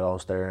around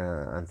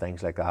Mid-Ulster and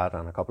things like that,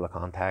 and a couple of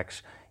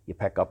contacts, you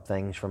pick up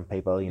things from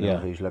people, you know,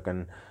 who's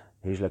looking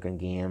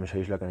games,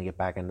 who's looking to get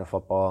back into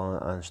football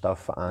and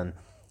stuff. And,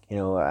 you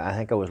know, I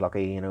think I was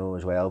lucky, you know,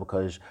 as well,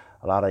 because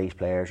a lot of these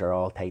players are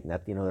all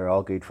tight-knit, you know, they're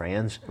all good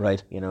friends.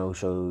 Right. You know,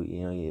 so,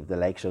 you know, you have the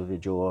likes of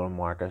Joel and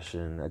Marcus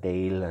and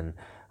Adil and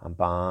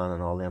Ban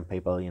and all them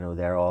people, you know,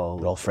 they're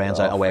all friends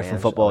away from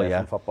football,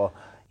 from football.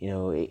 You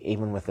know,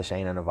 even with the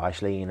signing of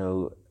Ashley, you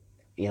know,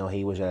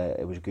 it was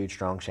a good,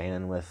 strong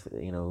signing with,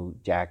 you know,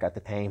 Jack at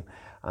the time.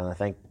 And I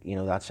think, you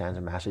know, that sends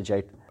a message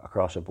out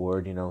across the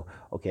board, you know,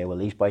 okay, well,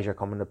 these boys are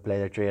coming to play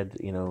their trade,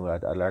 you know,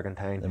 at Lurgan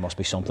Town. There must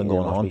be something going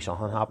on. There must be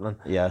something happening.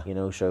 Yeah. You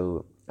know,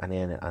 so, and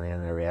then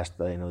the rest,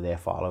 you know, they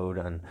followed,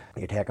 and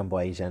you're taking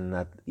boys in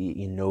that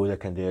you know they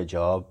can do a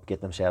job,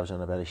 get themselves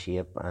in a bit of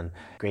shape, and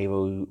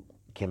Gravo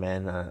came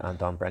in and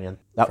done brilliant.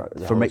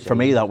 For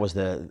me, that was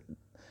the...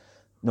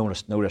 No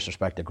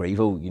disrespect to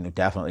Gravo, you know,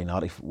 definitely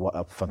not. What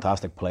a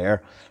fantastic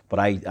player. But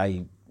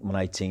I when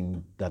I'd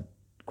seen that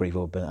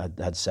Gravo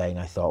had signed,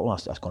 I thought, well,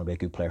 that's going to be a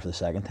good player for the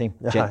second team.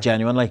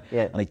 Genuinely.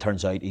 Yeah. And it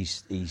turns out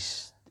he's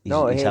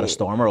had a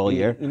stormer all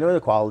year. You know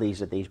the qualities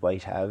that these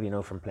boys have, you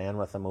know, from playing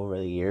with them over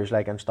the years,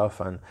 like, and stuff.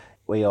 And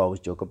we always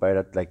joke about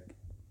it, like,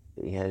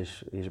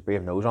 he's a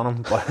brave nose on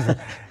him, but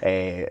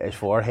his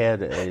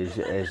forehead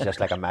is just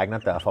like a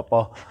magnet to a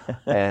football.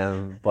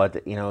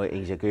 But, you know,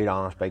 he's a good,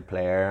 honest, big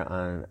player,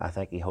 and I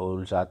think he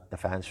holds that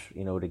defence,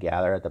 you know,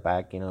 together at the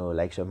back. You know,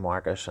 likes of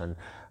Marcus and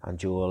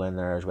Joel in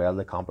there as well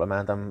to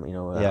complement him. You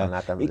know,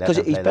 yeah, because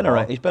he's been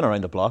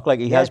around the block. Like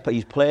he's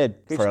played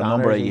good for a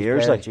number of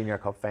years, like junior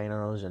cup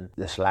finals and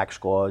the select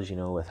squads, you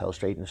know, with Hill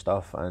Street and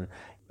stuff. And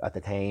at the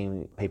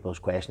time, people's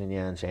questioning you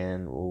and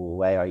saying, well,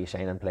 why are you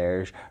signing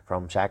players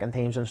from second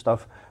teams and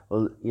stuff?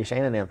 Well, you're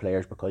signing them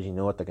players because you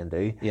know what they can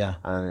do. Yeah.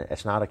 And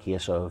it's not a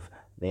case of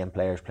them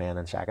players playing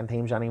in second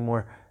teams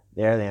anymore.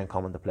 They're then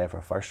coming to play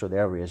for first, so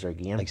they'll raise their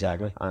game.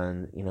 Exactly.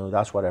 And, you know,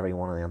 that's what every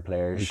one of them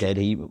players...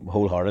 He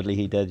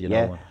wholeheartedly did, you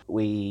know.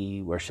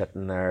 We were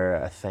sitting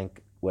there, I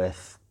think,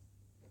 with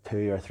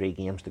 2 or 3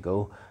 games to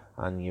go,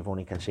 and you've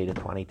only conceded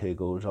 22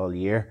 goals all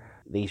year.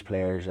 These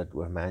players that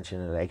we've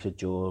mentioned, the likes of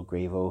Joel,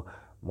 Gravo,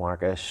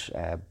 Marcus,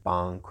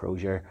 Bang,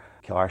 Crozier,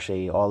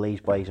 Carsey, all these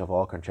boys have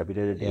all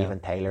contributed, even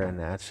Tyler and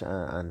Nets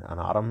and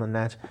Adam and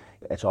Nets.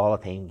 It's all a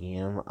team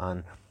game,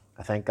 and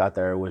I think that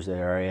there was the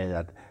area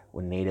that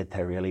we needed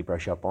to really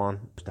brush up on,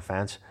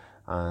 defence,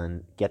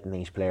 and getting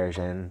these players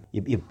in.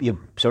 You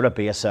sort of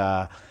base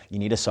you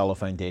need a solid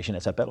foundation.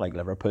 It's a bit like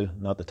Liverpool,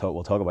 not to talk,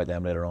 we'll talk about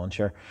them later on,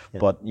 sure. Yeah.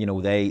 But, you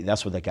know,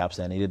 that's what the gaps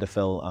they needed to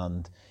fill,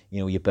 and, you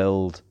know, you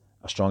build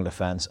a strong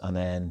defence, and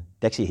then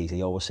Dixie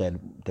Heasley always said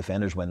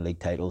defenders win league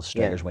titles,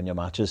 strikers win your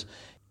matches.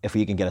 If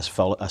we can get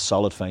a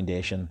solid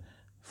foundation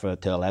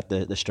to let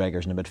the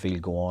strikers in the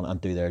midfield go on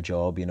and do their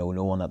job, you know,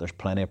 knowing that there's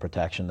plenty of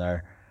protection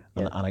there,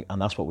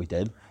 and that's what we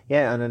did.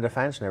 Yeah, and the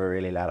defence never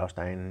really let us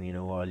down, you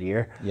know, all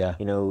year. Yeah.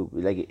 You know,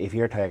 like if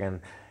you're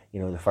taking,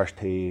 you know, the first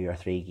 2 or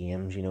 3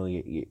 games, you know,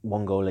 you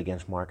 1 goal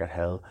against Market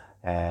Hill,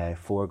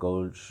 4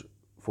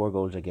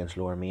 goals against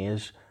Lower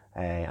Maze,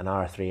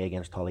 another 3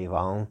 against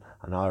Tullyvallen,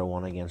 another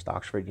 1 against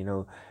Oxford. You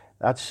know,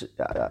 that's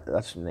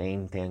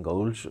 9-10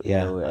 goals.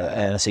 Yeah, you know,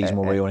 in a season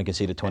where we only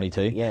conceded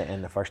 22. Yeah,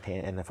 in the first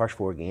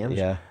 4 games.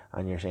 Yeah,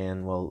 and you're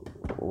saying, well,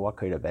 what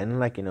could have been?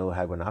 Like, you know,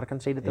 had we not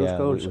conceded those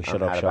goals, we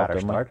should have had a better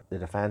start. The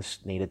defence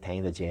needed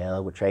time to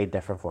gel. We tried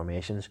different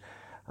formations,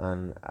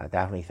 and I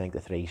definitely think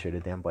the 3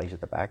 suited them boys at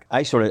the back.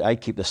 I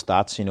keep the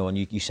stats, and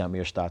you send me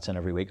your stats in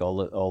every week.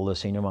 All the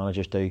senior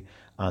managers do,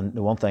 and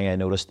the one thing I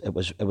noticed, it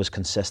was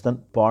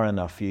consistent, barring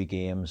a few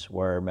games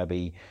where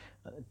maybe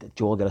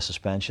Joel got a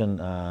suspension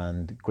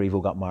and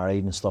Grievo got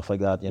married and stuff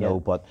like that, you know.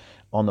 But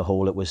on the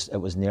whole, it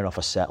was near enough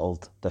a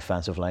settled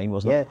defensive line,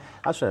 wasn't it? Yeah,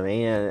 that's what I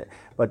mean.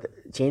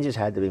 But changes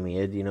had to be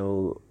made,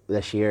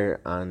 this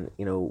year, and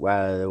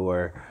whether they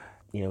were,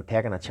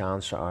 taking a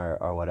chance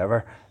or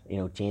whatever,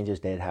 changes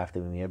did have to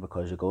be made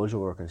because the goals we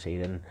were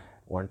conceding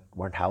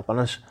weren't helping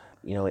us.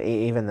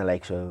 Even the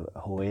likes of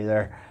Hoy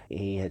there,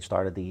 he had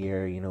started the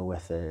year,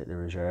 with the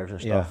reserves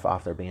and stuff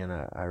after being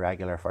a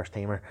regular first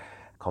teamer,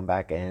 come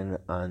back in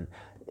and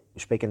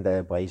speaking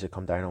to boys that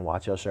come down and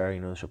watch us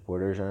there,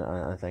 supporters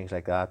and things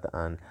like that,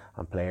 and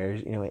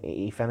players,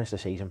 he finished the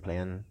season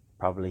playing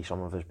probably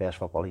some of his best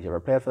football he's ever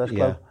played for this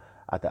club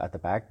at the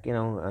back,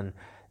 and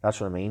that's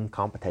what I mean.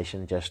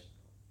 Competition just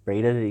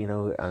breeded,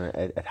 and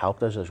it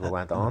helped us as we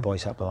went on. The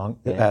boys helped along.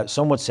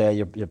 Some would say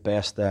your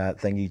best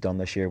thing you've done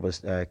this year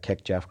was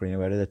kick Jeff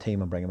Greenaway out of the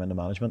team and bring him into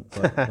management.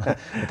 But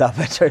that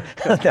bit true.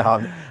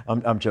 No,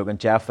 I'm joking.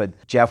 Jeff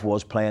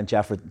was playing.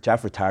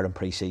 Jeff retired in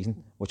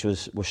pre-season, which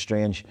was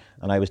strange.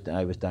 And I was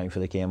down for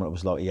the game, and it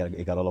was lucky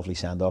he got a lovely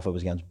send off. It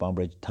was against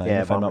Banbridge Town,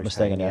 if I'm not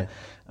mistaken.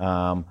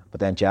 But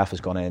then Jeff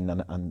has gone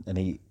in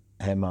and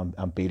him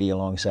and Beatty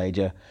alongside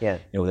you. Yeah.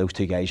 Those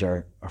two guys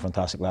are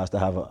fantastic lads to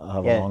have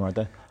along, aren't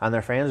they? And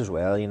they're friends as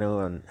well,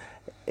 and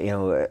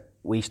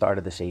we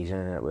started the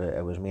season,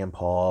 it was me and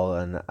Paul,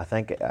 and I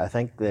think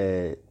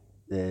the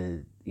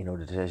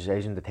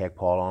decision to take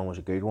Paul on was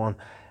a good one,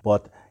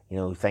 but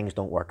things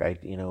don't work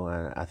out,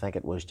 and I think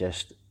it was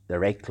just the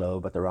right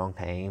club at the wrong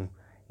time,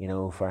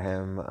 for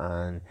him,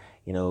 and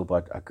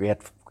but a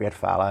great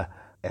fella.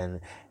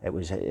 And it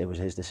was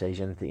his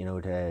decision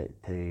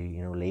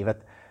to leave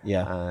it.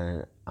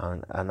 Yeah.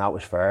 And that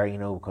was fair,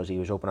 because he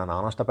was open and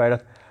honest about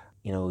it.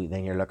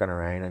 Then you're looking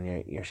around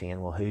and you're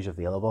saying, well, who's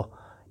available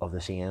of the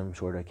same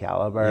sort of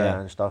caliber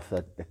and stuff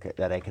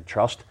that I could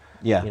trust.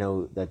 Yeah.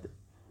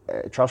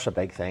 Trust's a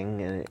big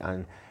thing,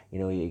 and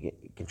you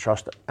can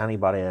trust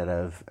anybody that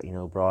I've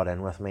brought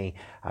in with me.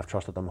 I've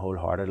trusted them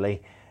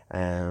wholeheartedly,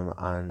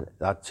 and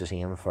that's the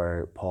same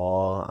for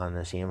Paul and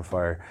the same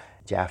for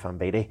Jeff and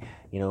Beatty,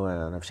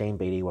 and I've seen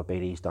what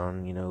Beatty's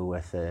done,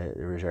 with the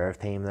reserve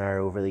team there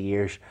over the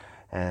years.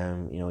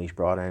 He's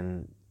brought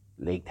in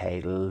league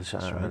titles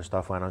and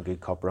stuff, went on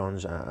good cup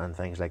runs and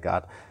things like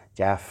that.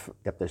 Jeff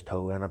dipped his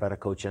toe in a bit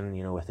of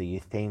coaching, with the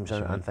youth teams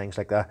and things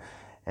like that.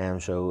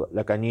 So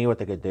look, I knew what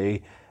they could do.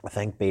 I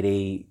think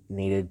Beatty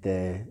needed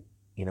to,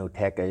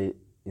 take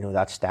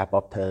that step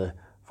up to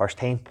first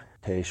team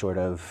to sort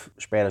of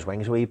spread his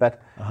wings a wee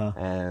bit.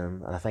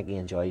 And I think he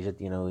enjoys it.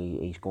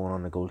 He's going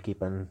on the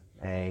goalkeeping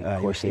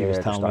course here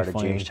at the start of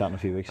June. He was chatting a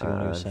few weeks ago.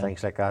 And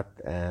things like that.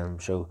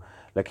 So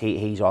look,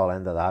 he's all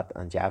into that,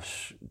 and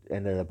Jeff's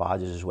into the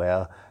badges as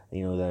well.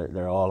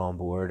 They're all on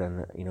board,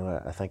 and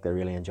I think they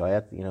really enjoy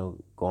it.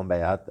 Going by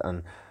that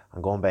and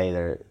going by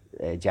their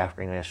Jeff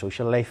Greenaway's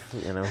social life.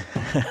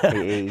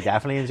 He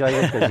definitely enjoys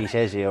it because he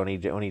says he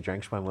only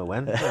drinks when we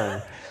win.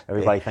 And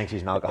everybody thinks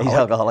he's an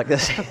alcoholic. He's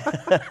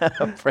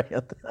alcoholic.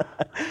 Brilliant.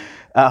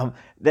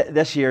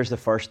 This year's the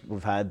first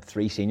we've had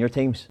 3 senior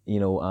teams.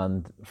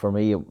 And for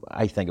me,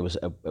 I think it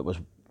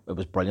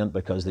was brilliant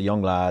because the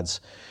young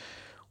lads.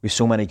 We've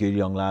so many good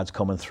young lads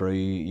coming through,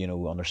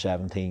 under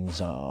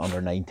 17s,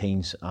 under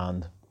 19s,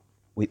 and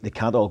they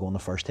can't all go in the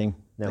first team.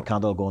 No. They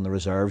can't all go in the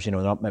reserves. They're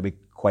not maybe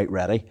quite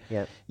ready.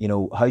 Yeah.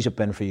 How's it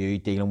been for you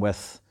dealing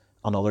with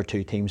another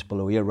 2 teams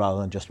below you rather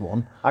than just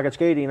one? It's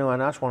good,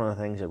 and that's one of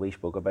the things that we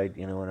spoke about.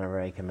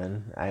 Whenever I came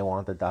in, I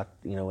wanted that,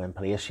 in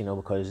place,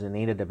 because they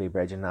needed to be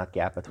bridging that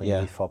gap between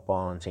youth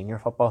football and senior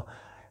football,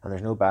 and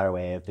there's no better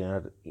way of doing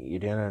it. You're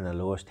doing it in the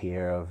lowest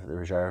tier of the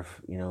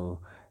reserve,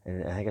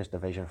 and I think it's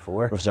Division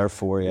 4. Reserve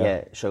 4, yeah.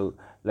 Yeah, so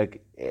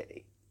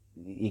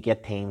you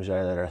get teams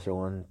there that are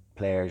throwing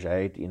players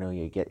out,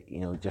 you get,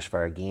 just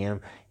for a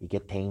game, you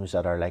get teams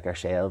that are like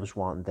ourselves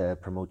wanting to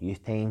promote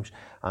youth teams,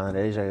 and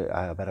it is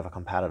a bit of a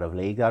competitive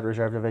league, that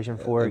Reserve Division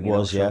 4. It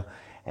was, yeah.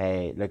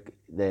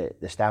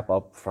 The step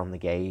up from the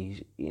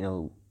guys,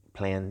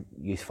 playing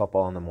youth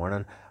football in the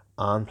morning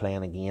and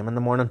playing a game in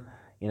the morning,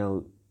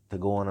 to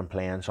go on and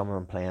playing, some of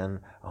them playing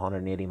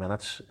 180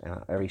 minutes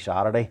every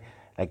Saturday.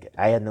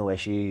 I had no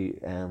issue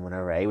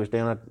whenever I was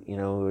doing it,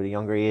 at a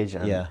younger age,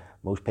 and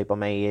most people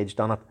my age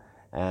done it.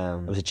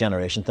 It was a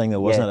generation thing, though,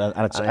 wasn't it?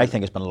 And I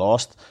think it's been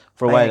lost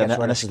for a while.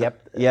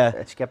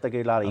 It skipped a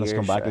good lot of years. And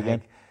it's come back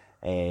again.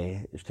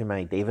 There's too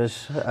many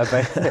divas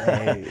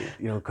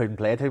about, couldn't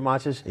play 2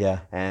 matches. Yeah.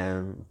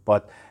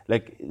 But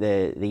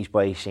these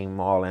boys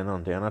seem all in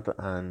on doing it,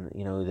 and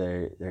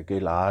they're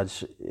good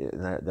lads.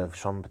 They've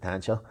some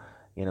potential,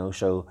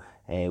 so.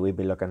 We'd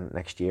be looking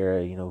next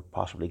year,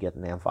 possibly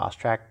getting them fast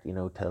tracked,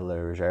 till the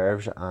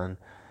reserves, and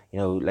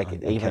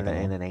even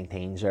in the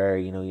 19s there,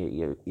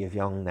 you have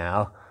young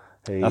Nell.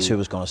 That's who I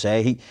was going to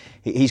say.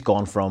 He's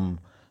gone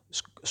from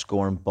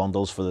scoring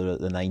bundles for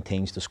the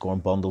 19s to scoring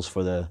bundles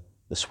for the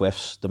the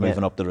Swifts, the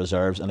moving up the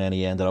reserves, and then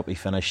he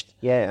finished.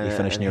 Yeah, he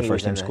finished in your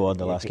first team squad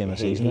the last game of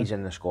the season. He's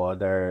in the squad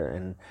there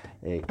in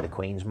the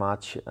Queen's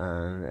match,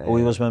 and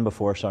he was in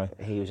before. Sorry,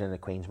 he was in the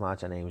Queen's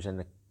match, and he was in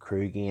the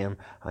Crew game,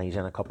 and he's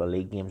in a couple of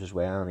league games as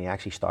well. And he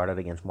actually started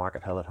against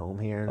Market Hill at home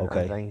here.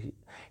 And things, you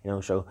know,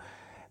 so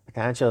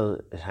potential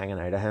is hanging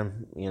out of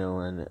him, you know,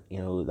 and you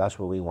know that's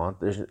what we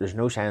want. There's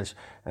no sense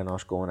in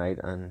us going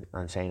out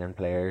and signing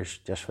players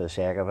just for the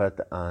sake of it,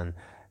 and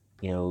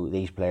you know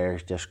these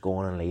players just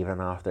going and leaving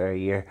after a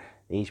year.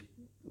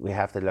 We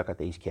have to look at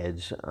these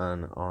kids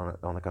and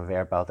on the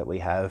conveyor belt that we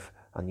have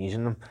and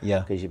using them. Yeah.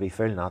 Because you'd be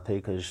fool not to,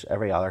 because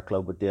every other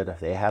club would do it if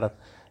they had it.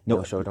 No, you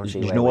know, so I don't see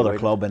there's why no we other wouldn't.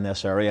 club in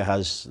this area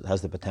has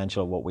the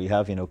potential of what we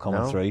have, you know,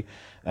 coming through.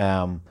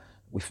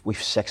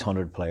 We've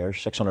 600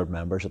 players, 600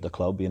 members at the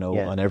club, you know,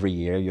 and every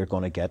year you're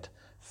going to get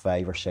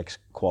 5 or 6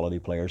 quality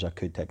players that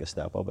could take a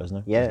step up, isn't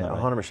it? Yeah, isn't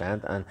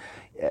 100%. And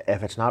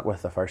if it's not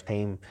with the first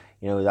team,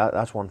 you know,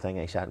 that's one thing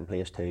I set in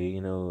place too.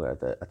 You know,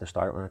 at the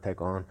start when I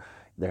took on,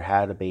 there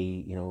had to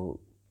be, you know,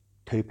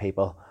 2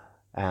 people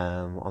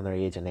under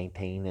the age of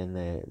 19 in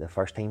the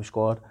first team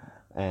squad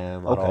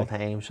at all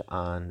times,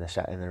 and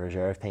in the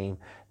reserve team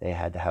they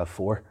had to have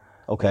 4.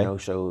 Okay. You know,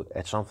 so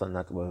it's something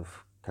that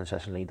we've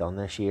consistently done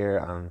this year,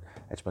 and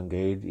it's been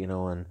good, you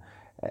know, and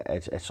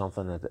it's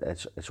something that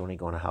it's only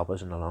going to help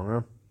us in the long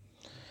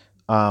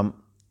run.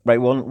 Right,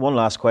 one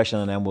last question,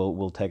 and then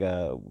we'll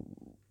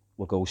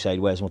go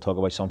sideways and we'll talk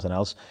about something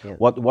else. Yeah.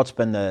 What's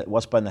been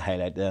the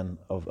highlight then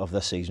of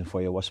this season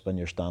for you? What's been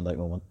your standout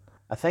moment?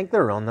 I think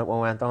the run that we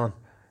went on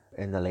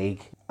in the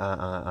league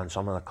and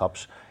some of the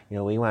cups, you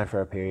know, we went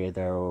for a period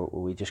there where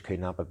we just could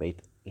not be beat,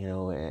 you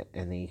know,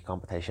 in the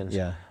competitions.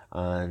 Yeah.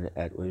 And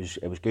it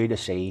was good to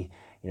see,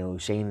 you know,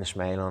 seeing the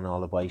smile on all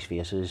the boys'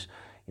 faces,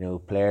 you know,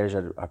 players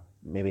that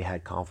maybe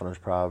had confidence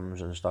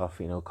problems and stuff,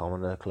 you know,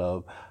 coming to the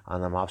club,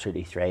 and I'm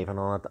absolutely thriving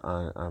on it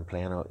and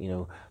playing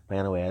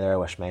away there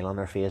with a smile on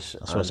their face.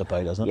 That's what it's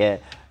about, isn't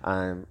it?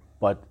 Yeah,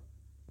 but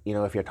you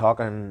know, if you're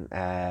talking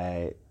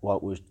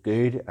what was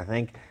good, I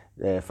think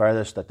the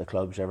furthest that the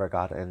club's ever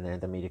got in the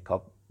Intermediate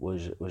Cup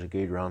was a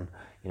good run.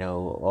 You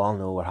know, we all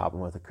know what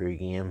happened with the Crew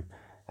game,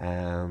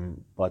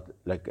 but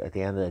like at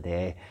the end of the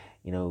day,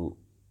 you know,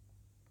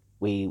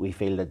 we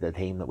fielded the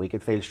team that we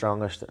could feel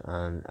strongest,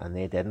 and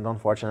they didn't,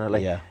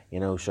 unfortunately. Yeah. You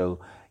know, so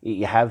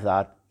you have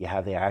that, you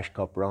have the Irish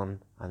Cup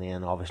run, and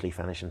then obviously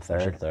finishing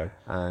third.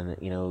 And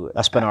you know,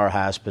 that's been our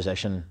highest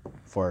position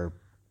for.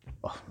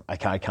 I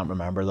can't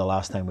remember the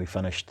last time we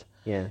finished.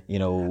 Yeah. You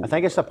know, I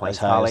think it's the points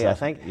tally. I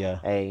think. Yeah.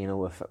 You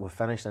know, we've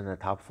finished in the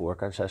top 4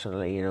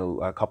 consistently. You know,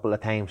 a couple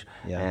of times.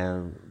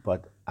 Yeah.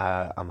 But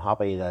I'm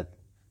happy that,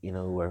 you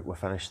know, we're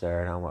finished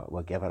there, and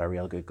we'll give it a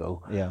real good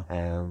go. Yeah.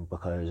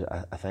 Because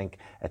I think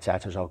it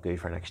sets us up good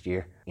for next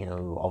year. You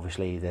know,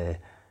 obviously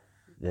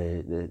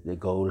the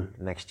goal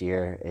next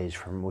year is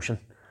promotion,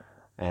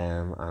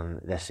 and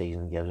this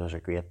season gives us a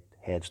great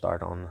head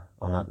start on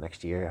that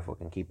next year if we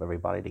can keep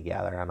everybody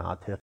together and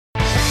add to it.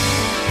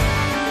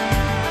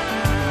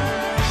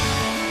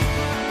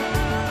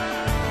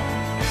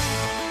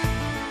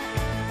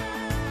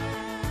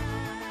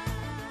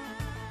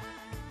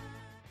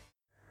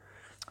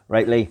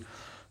 Right, Lee.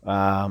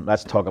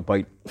 Let's talk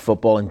about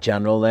football in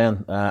general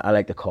then. I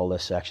like to call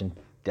this section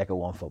Deco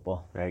One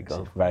Football. Very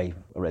good. Very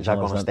original. Is that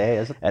going to stay,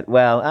 is it?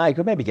 Well, I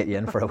could maybe get you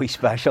in for a wee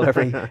special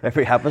every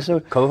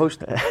episode.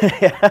 Co-host?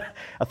 Yeah.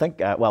 I think,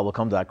 we'll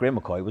come to that. Graham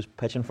McCoy was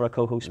pitching for a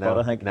co-host spot,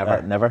 I think. Never.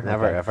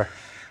 Okay.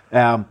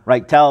 Ever.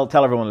 Right, tell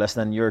everyone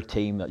listening, your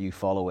team that you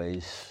follow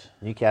is...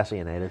 Newcastle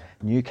United,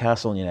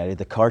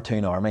 the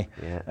Cartoon Army.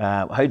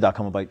 Yeah. How did that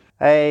come about?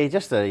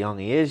 Just at a young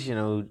age, you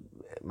know.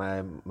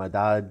 My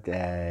dad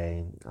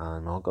and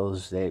my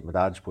uncles, my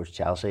dad supports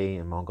Chelsea,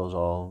 and my uncles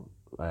all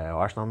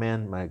Arsenal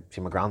men. My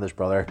granddad's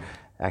brother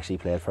actually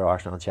played for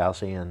Arsenal and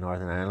Chelsea in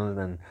Northern Ireland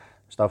and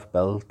stuff,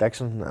 Bill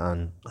Dixon,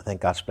 and I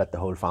think that split the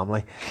whole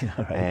family.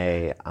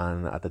 Right.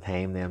 And at the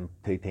time, them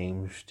 2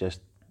 teams just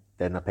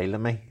didn't appeal to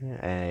me.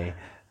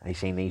 I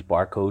seen these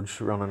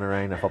barcodes running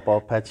around a football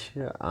pitch,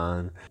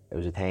 and it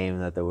was a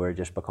time that they were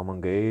just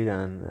becoming good,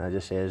 and I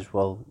just says,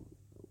 well,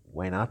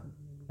 why not?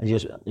 You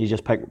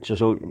just picked,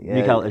 so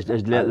Newcastle is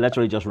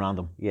literally just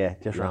random. Yeah,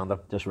 just random.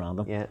 Just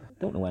random. Yeah.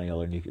 Don't know any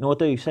other Newcastle. You know what,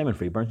 do Simon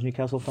Freeburn's a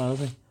Newcastle fan,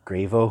 isn't he?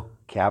 Grievo,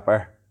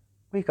 Capper.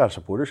 We've got a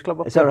supporters club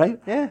up Is there. that right?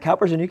 Yeah.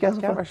 Capper's a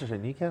Newcastle fan? Capper's a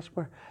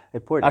Newcastle.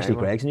 Actually,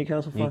 Greg's a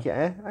Newcastle fan.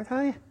 Yeah, I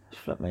tell you.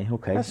 Flip me,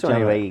 okay. That's the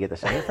only way you get the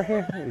sign for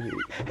here.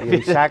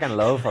 Your second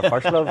love or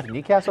first love,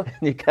 Newcastle.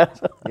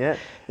 Newcastle. Yeah.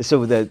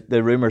 So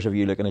the rumours of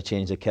you looking to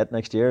change the kit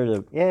next year,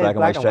 the black and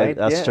white stripe,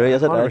 that's true,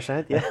 is it?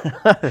 100%,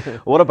 yeah.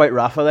 What about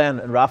Rafa then?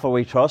 And Rafa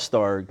we trust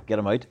or get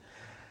him out?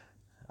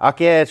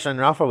 Okay, it's in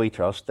Rafa we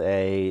trust.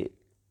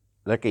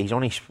 Look, he's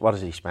only, what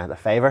has he spent? A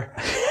favour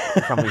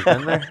from he's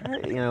been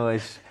there. You know,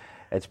 it's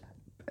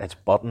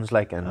buttons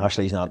like, and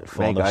Ashley's not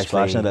fond of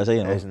splashing it, is he?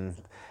 You know?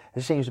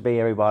 This seems to be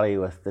everybody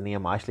with the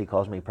name Ashley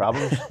cause me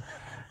problems.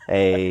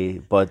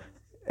 But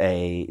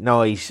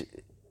no, he's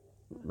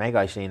Mike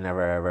Ashley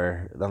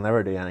they'll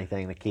never do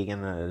anything. Like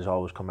Keegan has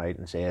always come out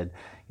and said,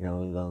 you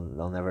know,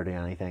 they'll never do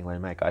anything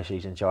when Mike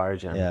Ashley's in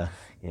charge. And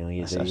you know,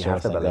 you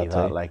have to believe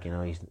that. Like, you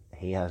know,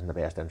 he has the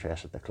best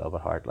interest of the club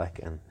at heart. Like,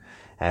 and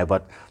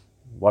but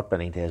what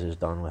Benitez has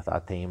done with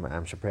that team,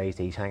 I'm surprised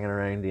he's hanging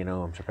around. You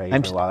know, I'm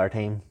surprised the Waller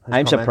team.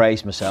 I'm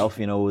surprised myself.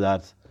 You know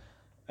that.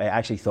 I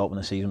actually thought when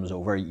the season was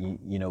over, you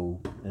know,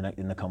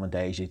 in the coming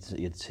days,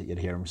 you'd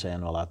hear him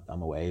saying, "Well,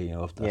 I'm away. You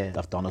know,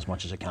 I've done as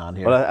much as I can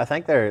here." Well, I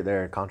think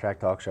their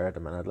contract talks are at the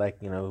minute, like,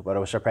 you know. But I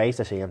was surprised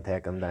to see him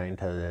take them down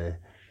to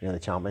the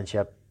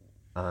championship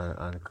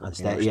and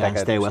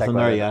stay with them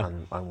there,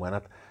 and win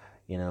it,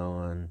 you know.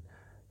 And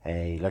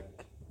hey, look,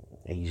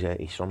 he's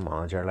some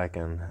manager, like,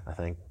 and I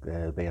think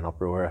there'll be an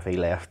uproar if he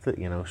left,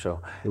 you know. So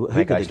who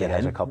could get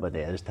has in? a couple of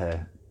days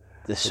to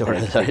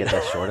to get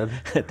this sorted.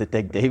 To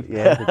dig deep.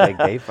 Yeah, to dig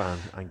deep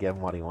and give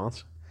him what he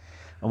wants.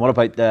 And what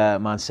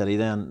about Man City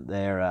then?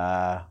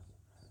 They're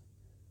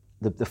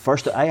the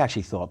first. I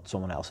actually thought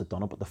someone else had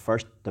done it, but the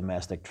first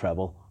domestic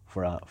treble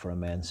for a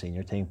men's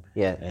senior team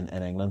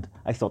in England.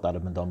 I thought that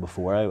had been done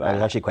before. I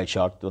was actually quite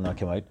shocked when that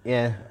came out.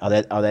 Yeah. Are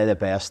they the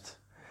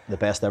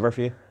best ever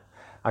for you?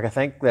 Like, I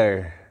think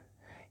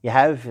you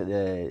have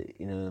the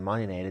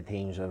Man United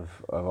teams of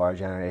our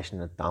generation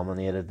that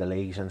dominated the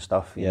leagues and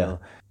stuff.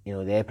 You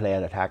know, they play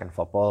at attacking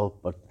football,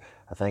 but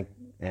I think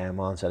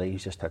Man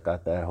City's just took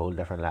that to a whole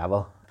different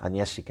level. And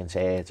yes, you can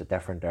say it's a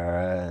different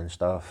era and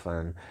stuff.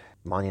 And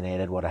Man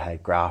United would have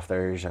had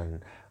grafters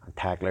and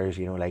tacklers,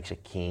 you know,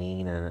 like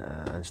Keane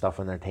and stuff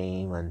on their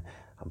team, and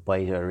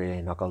boys that are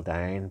really knuckled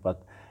down.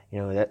 But you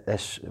know,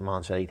 this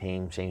Man City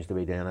team seems to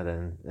be doing it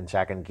in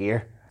second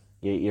gear.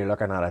 You're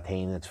looking at a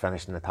team that's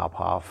finished in the top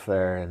half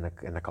there in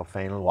the cup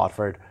final,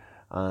 Watford,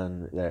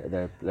 and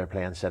they're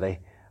playing City,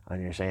 and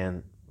you're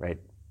saying, right,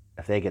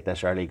 if they get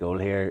this early goal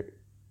here,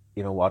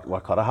 you know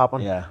what could have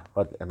happened. Yeah.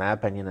 But in my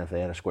opinion, if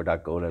they had scored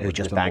that goal, it would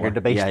just just angered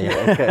the beast.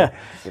 Yeah.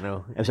 You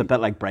know, it was a bit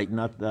like Brighton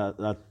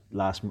that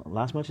last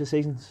match of the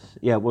season.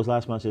 Yeah, it was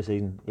last match of the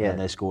season. Yeah. And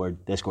they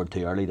scored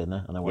too early, didn't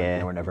they? And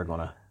they were never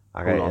gonna.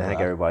 I think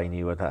everybody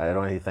knew it. I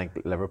don't even think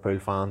Liverpool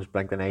fans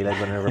blinked an eyelid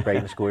whenever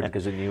Brighton scored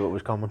because they knew it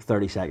was coming.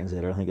 30 seconds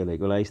later, I think it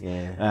equalised.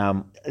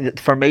 Yeah.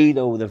 For me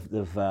though,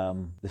 they've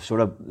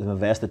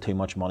invested too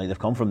much money. They've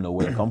come from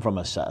nowhere. They've come from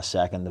a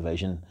second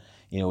division.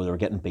 You know, they were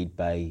getting beat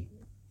by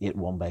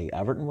 8-1 by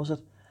Everton, was it?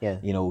 Yeah.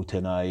 You know,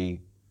 to now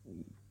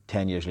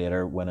 10 years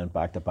later winning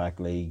back-to-back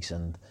leagues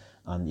and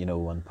you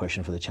know, and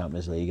pushing for the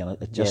Champions League, and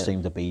it just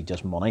seemed to be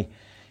just money.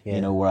 Yeah.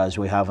 You know, whereas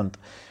we haven't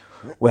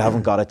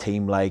got a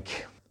team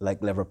like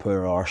Liverpool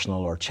or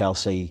Arsenal or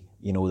Chelsea,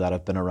 you know, that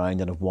have been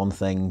around and have won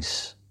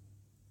things,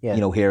 you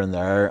know, here and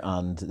there,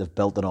 and they've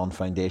built it on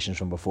foundations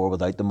from before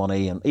without the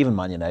money, and even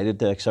Man United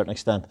to a certain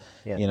extent,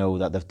 you know,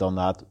 that they've done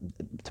that.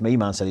 To me,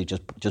 Man City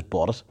just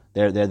bought it.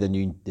 They're the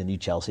new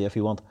Chelsea, if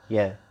you want.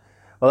 Yeah.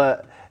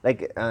 Well,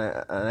 and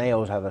I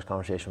always have this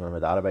conversation with my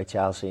dad about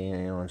Chelsea, you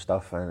know, and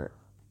stuff, and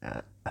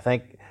I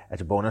think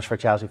it's a bonus for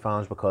Chelsea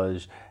fans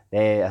because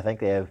I think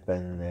they have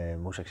been the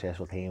most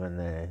successful team in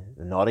the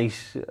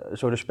noughties,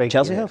 so to speak.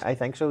 Chelsea have? I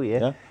think so,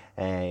 yeah.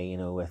 You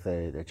know, with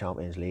their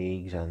Champions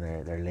Leagues and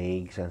their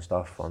leagues and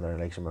stuff under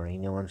likes of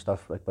Mourinho and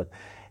stuff. But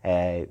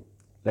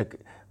like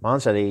Man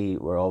City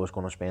were always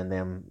going to spend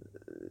them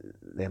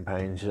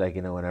pounds, like,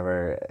 you know,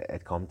 whenever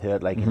it come to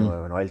it. Like, you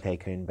know, if an oil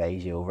tycoon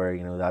buys you over,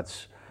 you know,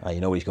 that's... you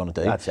know what he's going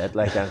to do. That's it.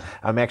 Like,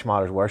 and makes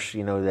matters worse,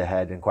 you know, they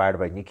had inquired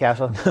about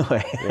Newcastle.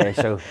 Yeah,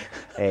 so...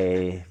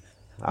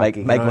 Mike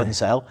wouldn't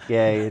sell.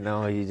 Yeah, you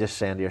know, you just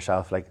saying to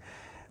yourself, like,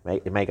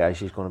 Mike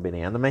Ashley's going to be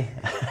the end of me.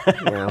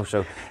 You know,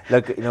 so,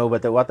 look, you know,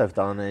 but what they've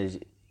done is,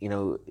 you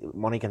know,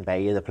 money can buy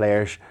you the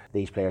players.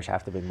 These players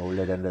have to be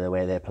moulded into the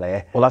way they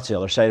play. Well, that's the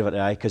other side of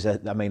it, because,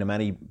 I mean,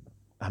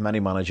 how many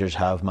managers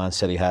have Man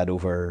City had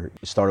over...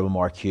 It started with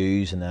Mark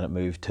Hughes and then it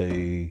moved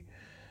to...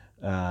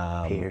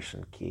 Pearce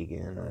and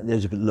Keegan.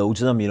 There's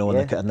loads of them, you know,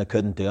 and they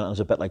couldn't do it. It was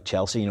a bit like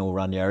Chelsea, you know,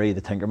 Ranieri,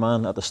 the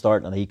Tinkerman at the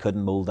start, and he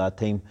couldn't mould that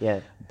team. Yeah.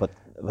 But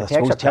I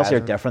suppose Chelsea are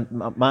different.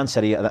 Man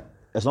City,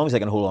 as long as they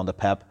can hold on to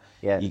Pep,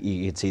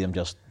 you could see them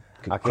just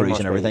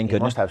cruising everything. He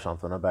must have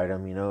something about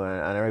him, you know,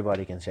 and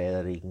everybody can say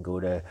that he can go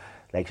to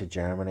likes of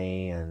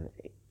Germany and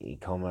he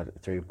come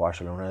through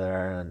Barcelona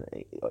there,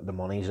 and the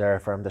money's there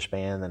for him to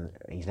spend, and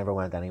he's never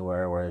went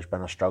anywhere where there's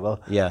been a struggle.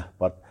 Yeah.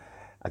 But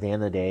at the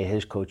end of the day,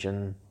 his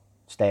coaching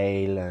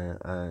style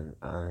and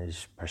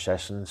his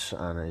persistence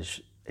and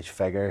his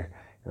figure,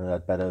 you know,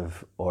 that bit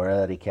of aura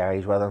that he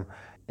carries with him,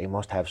 they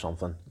must have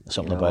something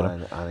about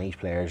him. And these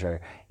players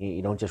are,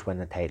 you don't just win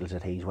the titles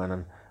that he's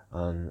winning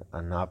and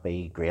not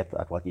be great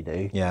at what you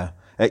do. Yeah,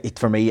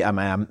 for me,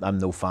 I'm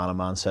no fan of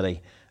Man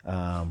City,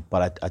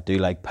 but I do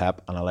like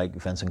Pep and I like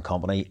Vincent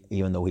Kompany,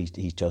 even though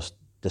he's just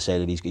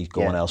decided he's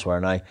going elsewhere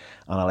now, and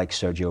I like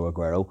Sergio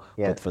Aguero.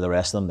 But for the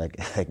rest of them,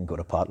 they can go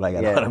to pot. Like,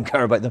 I don't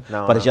care about them.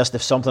 It's just,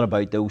 there's something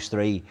about those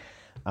three,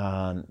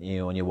 and you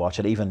know, when you watch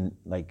it, even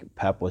like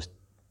Pep was.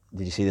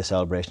 Did you see the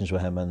celebrations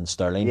with him and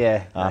Sterling?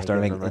 Yeah. After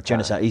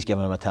he's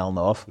giving him a telling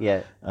off.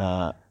 Yeah.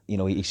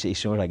 he's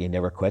sort of like he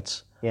never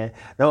quits. Yeah,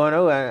 no, I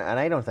know, and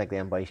I don't think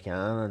them boys can.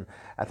 And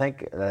I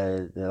think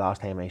the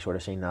last time I sort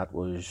of seen that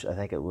was, I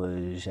think it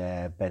was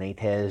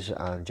Benitez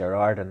and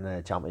Gerrard in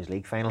the Champions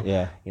League final.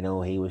 Yeah.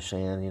 He was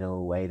saying,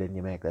 why didn't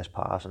you make this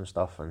pass and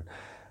stuff, and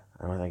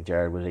I don't think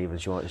Gerrard was even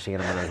seeing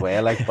him in his way.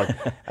 Like,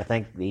 but I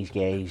think these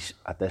guys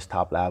at this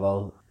top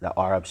level that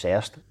are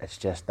obsessed. It's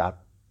just that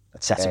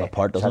it sets them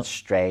apart, doesn't it?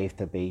 Strive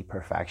to be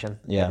perfection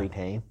every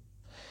time.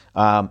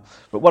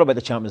 But what about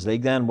the Champions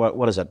League then?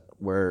 What is it?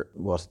 We're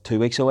 2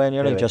 weeks away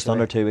nearly, just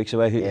under 2 weeks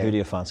away. Who do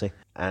you fancy?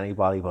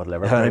 Anybody but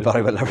Liverpool.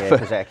 Anybody but Liverpool.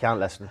 Because I can't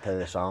listen to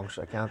the songs.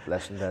 I can't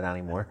listen to it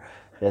anymore.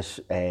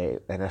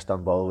 In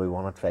Istanbul we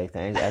won it 5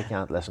 times. I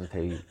can't listen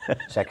to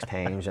 6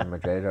 times in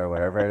Madrid or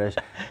wherever it is.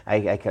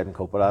 I couldn't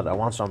cope with that. I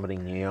want somebody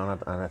new on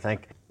it, and I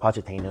think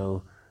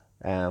Pochettino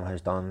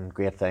has done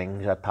great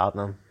things at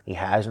Tottenham. He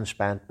hasn't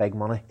spent big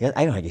money. Yeah,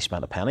 I don't think he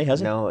spent a penny, has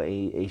he? No,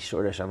 he's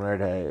sort of similar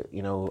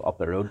to up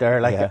the road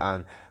there,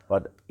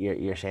 but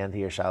you're saying to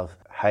yourself,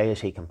 how is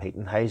he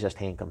competing? How is this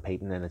team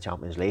competing in the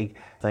Champions League?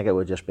 I think it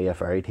would just be a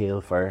fairy tale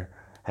for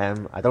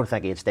him. I don't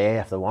think he'd stay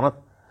if they won it.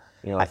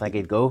 I think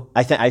he'd go.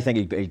 I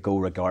think he'd go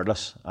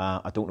regardless.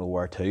 I don't know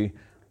where to,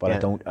 but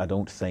I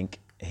don't think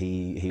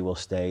he will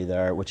stay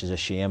there, which is a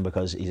shame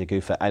because he's a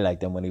good fit. I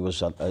liked him when he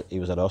was at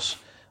us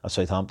at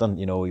Southampton.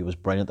 He was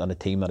brilliant on the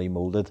team that he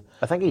moulded.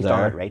 I think he's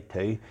done it right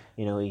too.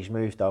 He's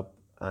moved up,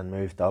 and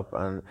there's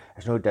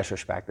no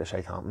disrespect to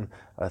Southampton.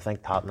 I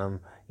think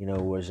Tottenham,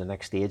 was the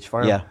next stage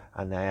for him. Yeah.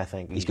 And now I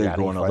think he's ready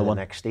for the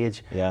next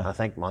stage. Yeah. I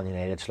think Man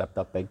United slipped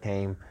up big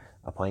time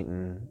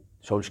appointing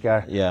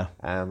Solskjaer. Yeah.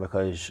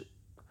 Because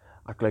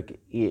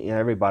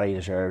everybody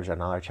deserves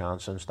another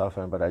chance and stuff,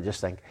 but I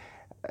just think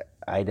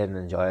I didn't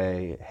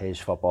enjoy his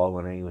football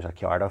when he was at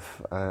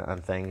Cardiff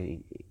and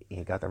things.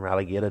 He got them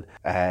relegated.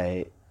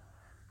 Man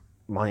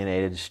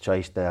United's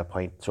choice to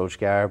appoint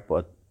Solskjaer,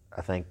 but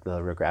I think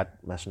they'll regret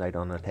missing out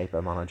on the type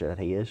of manager that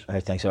he is. I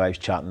think so. I was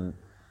chatting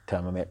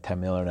to my mate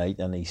Tim the other night,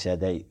 and he said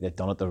they'd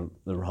done it the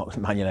wrong.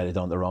 Man United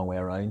done it the wrong way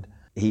around.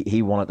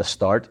 He wanted to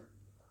start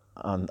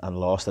and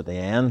lost at the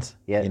end.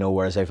 Yeah.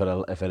 Whereas if it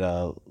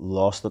had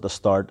lost at the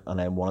start and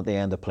then won at the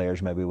end, the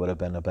players maybe would have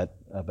been a bit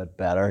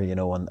better.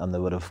 And they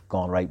would have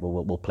gone right.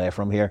 We'll play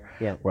from here.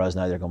 Yeah. Whereas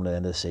now they're coming to the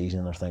end of the season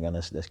and they're thinking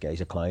this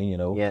guy's a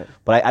clown. Yeah.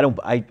 But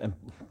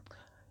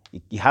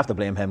you have to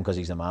blame him because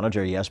he's the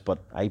manager, yes, but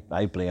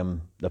I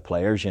blame the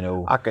players,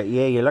 Okay,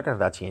 yeah, you're looking at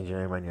that changing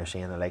room when you're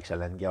seeing the likes of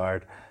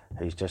Lingard,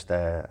 who's just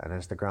an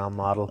Instagram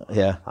model.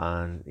 Yeah.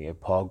 And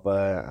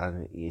Pogba,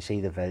 and you see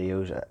the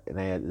videos.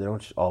 They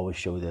don't always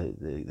show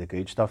the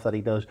good stuff that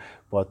he does,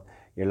 but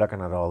you're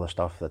looking at all the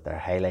stuff that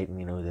they're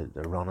highlighting,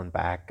 the running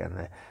back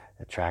and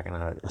the tracking.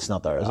 It's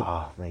not there, is it?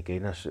 Oh, my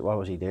goodness. What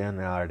was he doing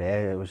the other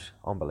day? It was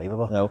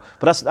unbelievable. No,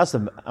 but that's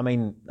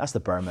the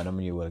bare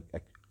minimum you would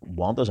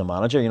want as a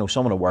manager,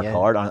 someone to work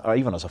hard, or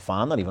even as a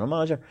fan, not even a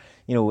manager.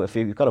 If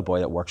you've got a boy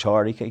that works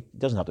hard, he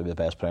doesn't have to be the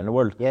best player in the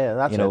world. Yeah,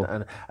 that's it.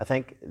 And I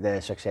think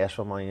the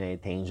successful Man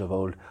United teams of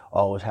old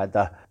always had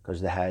that because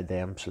they had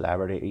them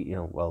celebrity,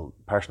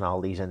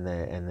 personalities in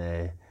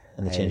the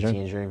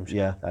change rooms.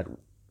 Yeah, that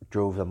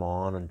drove them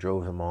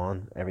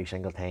on every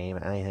single time.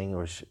 Anything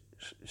was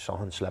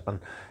something slipping.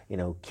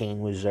 Keane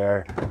was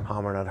there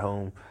hammering at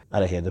home.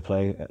 I'd have hated to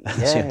play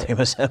the same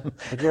team as him.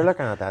 But you're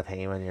looking at that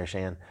team and you're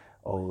saying,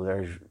 oh,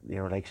 there's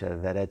like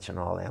Vidic and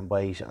all them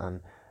boys,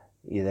 and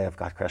they've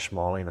got Chris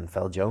Smalling and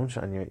Phil Jones,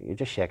 and you're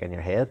just shaking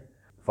your head.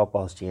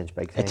 Football's changed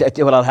big time.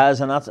 Well, it has,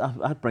 and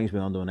that brings me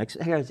on to the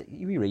next. Here,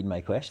 you read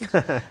my questions.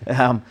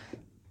 The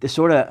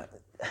sort of,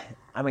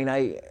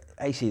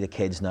 I see the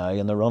kids now,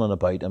 and they're running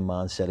about in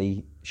Man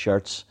City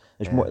shirts.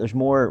 There's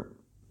more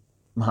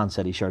Man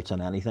City shirts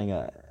than anything.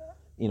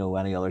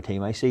 Any other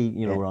team I see,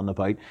 running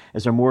about.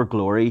 Is there more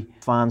Glory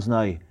fans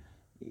now?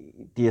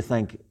 Do you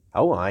think?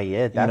 Oh,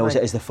 yeah,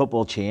 definitely. Is the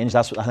football changed?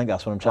 I think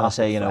that's what I'm trying to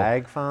say.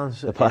 Flag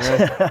fans.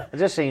 It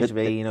just seems to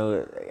be,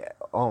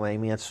 all my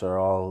mates are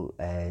all,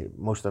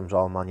 most of them's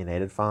all Man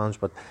United fans,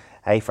 but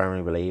I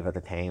firmly believe at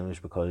the time it was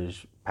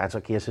because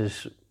pencil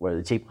cases were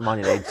the cheap. Man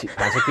United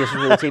pencil cases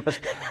were the cheapest,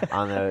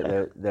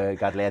 and they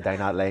got laid down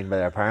that line by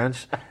their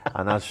parents,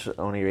 and that's the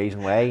only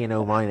reason why.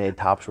 Man United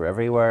tops were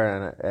everywhere,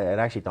 and it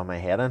actually done my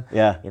head in.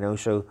 Yeah.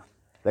 So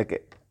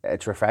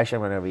it's refreshing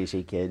whenever you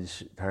see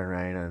kids turn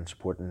around and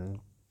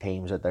supporting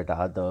teams that their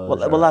dad does.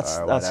 Well, that's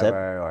it.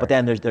 But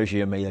then there's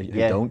you and me who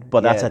don't.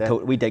 But that's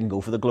it. We didn't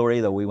go for the glory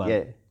though. We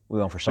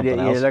went for something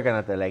else. You're looking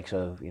at the likes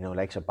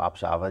of Bob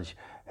Savage,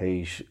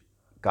 who's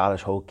got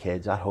his whole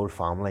kids, that whole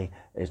family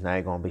is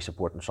now going to be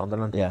supporting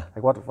Sunderland. Yeah.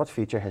 Like what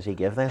future has he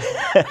given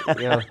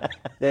them?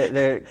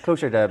 They're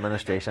closer to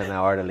administration than they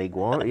are to League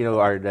One,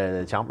 or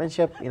the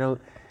Championship.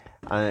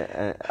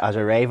 As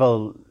a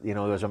rival,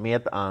 as a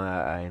mate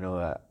and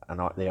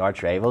the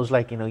arch rivals,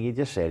 you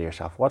just say to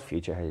yourself, what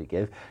future has he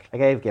give?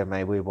 Like I've given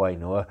my wee boy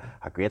Noah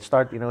a great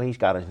start. He's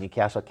got his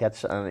Newcastle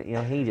kits, and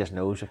he just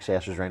knows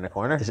success is around the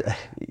corner.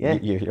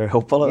 You're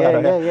hopeful of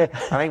that. Yeah.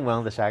 I'm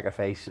willing to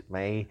sacrifice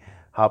my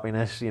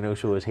happiness,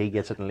 so as he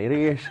gets it in later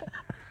years.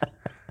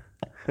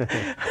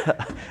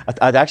 I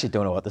actually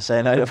don't know what to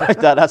say now about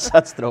that.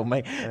 That's thrown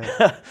me.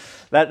 Yeah.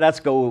 Let's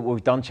go.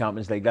 We've done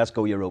Champions League. Let's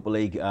go Europa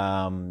League.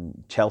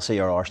 Chelsea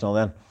or Arsenal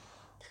then?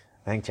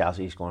 I think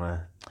Chelsea's going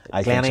to.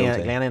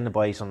 Glennie and the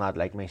boys on that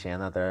like me saying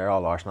that they're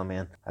all Arsenal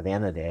men. At the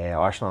end of the day,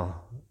 Arsenal,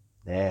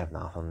 they have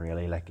nothing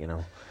really. Like, you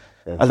know.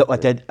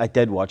 I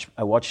did watch.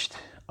 I watched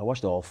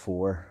all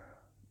 4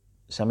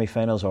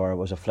 semi-finals, or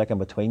was it flicking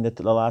between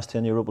the last 2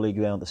 in the Europa League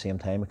at the same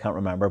time? I can't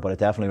remember, but I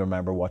definitely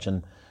remember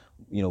watching,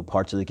 you know,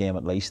 parts of the game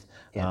at least.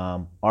 Yeah.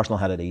 Arsenal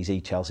had it easy.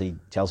 Chelsea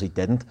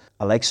didn't.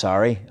 I like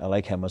Sarri. I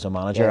like him as a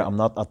manager. Yeah. I'm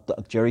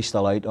not. Jury's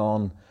still out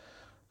on.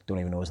 Don't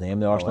even know his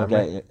name. The Arsenal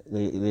guy.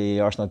 The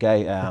Arsenal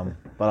guy.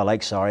 But I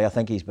like Sarri. I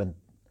think he's been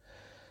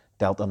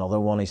dealt another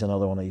one. He's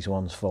another one of these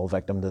ones fall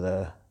victim to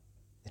the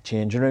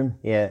changing room.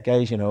 Yeah.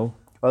 Guys, you know.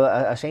 Well,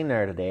 I seen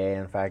there today,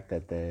 in fact,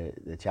 that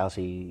the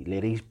Chelsea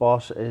ladies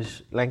boss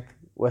is linked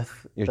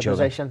with the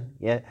position.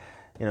 Yeah,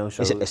 you know.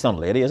 So it's not a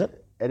lady, is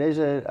it? It is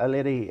a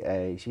lady.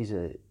 She's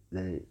the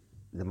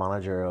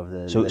manager of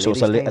the. So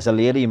it's a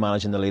lady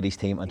managing the ladies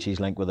team, and she's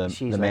linked with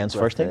the men's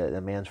first team.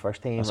 The men's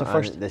first team. That's the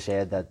first. They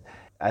said that.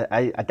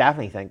 I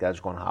definitely think that's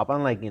going to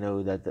happen. Like, you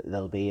know, that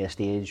there'll be a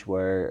stage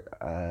where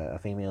a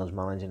female is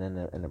managing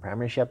in the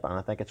Premiership, and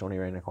I think it's only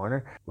around the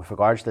corner. With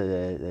regards to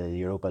the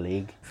Europa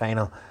League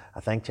final, I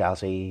think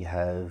Chelsea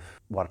have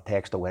what it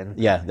takes to win.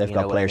 Yeah, they've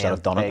got players that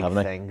have done it, haven't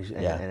they? Things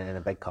in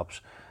the big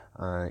cups.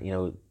 You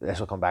know, this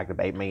will come back to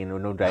bite me. You know,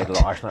 no doubt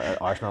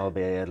Arsenal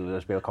will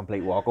just be a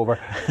complete walkover.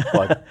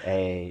 But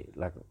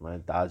like, my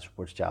dad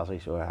supports Chelsea,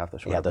 so I have to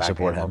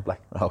support him.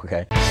 Like.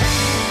 Okay.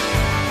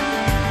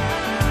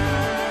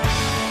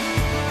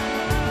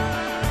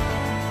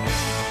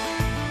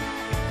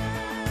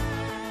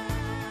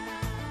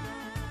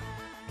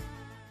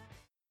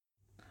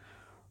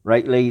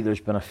 Right, Lee,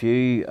 there's been a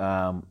few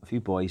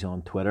boys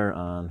on Twitter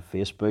and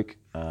Facebook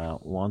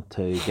want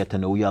to get to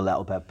know you a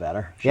little bit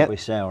better, shall we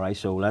say? All right,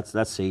 so let's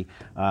see.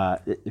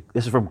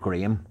 This is from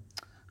Graham.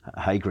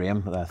 Hi, Graham.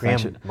 Graham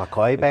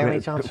McCoy, by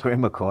any chance?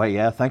 Graham McCoy,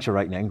 yeah. Thanks for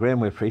writing in, Graham.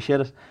 We appreciate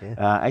it. Yeah.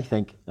 I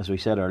think, as we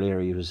said earlier,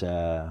 he's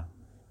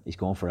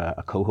going for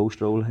a co-host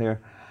role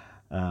here,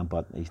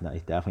 but he's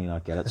definitely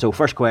not get it. So,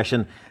 first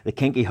question: the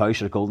Kinky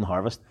House or Golden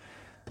Harvest?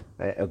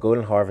 A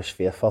Golden Harvest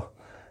faithful.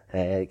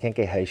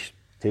 Kinky House.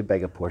 Too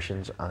big of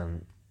portions,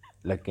 and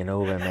like, you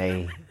know, with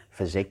my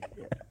physique,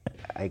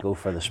 I go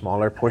for the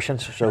smaller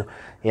portions. So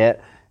yeah,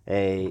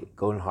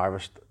 Golden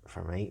Harvest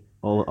for me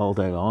all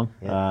day long.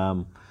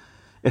 Yeah.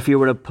 If you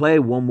were to play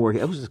one more,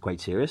 this is quite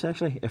serious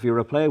actually. If you were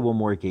to play one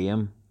more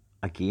game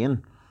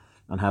again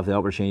and have the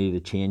opportunity to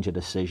change a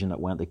decision that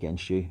went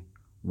against you,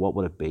 what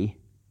would it be?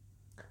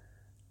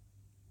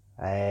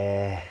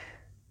 This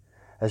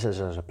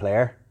is as a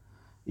player.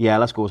 Yeah,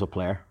 let's go as a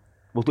player.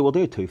 We'll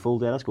do a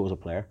twofold. Yeah, let's go as a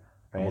player.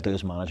 Right. We'll do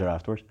as manager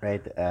afterwards.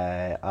 Right.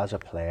 As a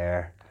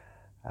player,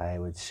 I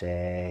would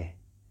say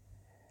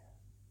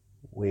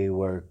we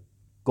were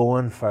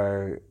going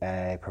for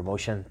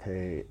promotion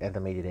to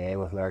Intermediate A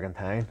with Lurgan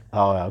Town.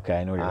 Oh, okay.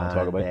 I know what you're going to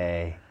talk about.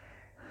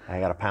 I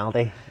got a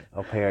penalty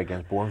up here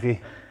against Bourneview,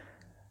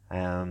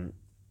 and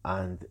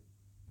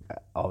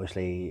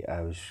obviously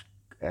I was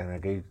in a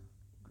good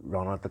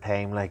run at the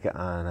time, like,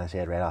 and I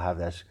said, right, I'll have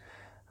this,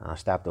 and I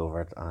stepped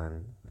over it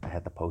and I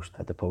hit the post.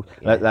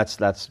 Yeah.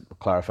 Let's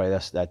clarify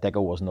this.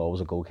 Dicko wasn't always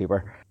a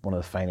goalkeeper. One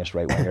of the finest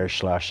right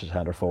wingers /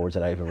 centre forwards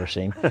that I've ever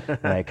seen.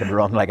 And he could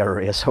run like a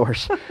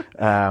racehorse.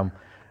 And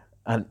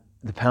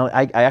the penalty,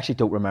 I actually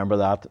don't remember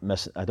that.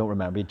 I don't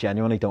remember.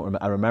 Genuinely don't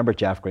remember. I remember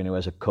Jeff Greenaway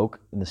as a coke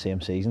in the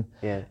same season.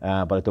 Yeah.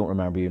 But I don't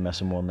remember you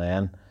missing one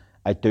then.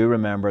 I do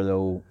remember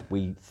though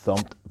we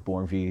thumped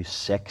Bourneview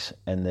 6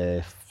 in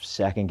the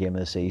second game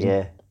of the season.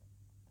 Yeah.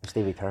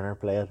 Stevie Turner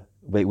played.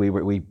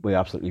 We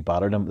absolutely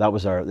battered them. That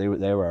was they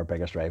were our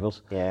biggest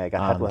rivals. Yeah, I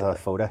got hit with a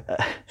photo.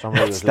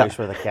 Somebody was loose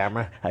with a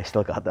camera. I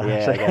still got that.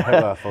 Yeah, I got hit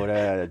with a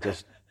photo. It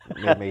just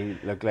made me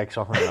look like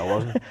something that I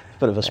wasn't.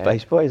 Bit of a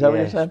space boy, is that what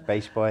you're saying?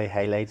 Space boy,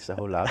 highlights, the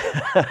whole lot.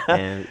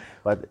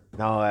 But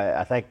no,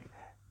 I think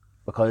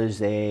because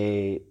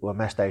they were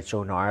missed out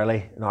so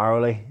narrowly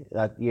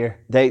that year.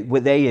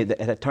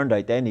 It turned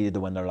out they needed to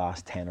win their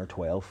last 10 or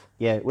 12.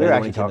 Yeah, we were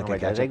actually talking about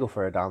that. I go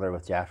for a down there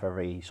with Jeff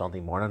every Sunday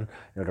morning,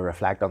 you know, to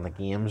reflect on the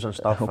games and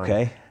stuff.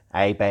 Okay. And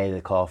I buy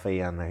the coffee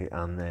and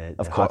the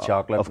hot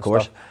chocolate. Of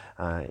course.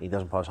 He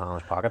doesn't put his hand in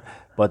his pocket,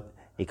 but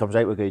he comes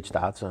out with good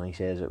stats and he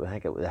says, I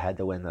think they had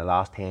to win the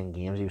last 10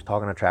 games. He was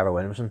talking to Trevor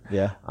Williamson.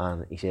 Yeah.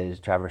 And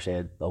Trevor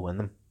said they'll win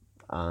them.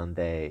 And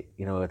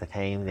you know, at the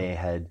time they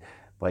had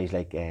boys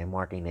like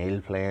Mark Neal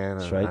playing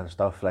and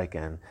stuff, like,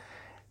 and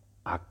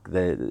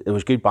it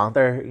was good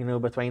banter, you know,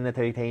 between the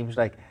two teams,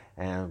 like,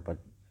 but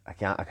I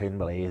couldn't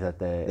believe that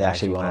they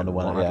actually went on to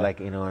win it, like,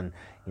 you know, and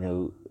you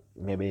know,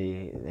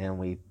 maybe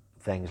then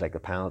things like the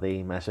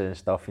penalty misses and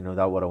stuff, you know,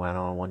 that would have went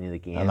on and won you the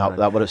game, and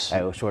that would have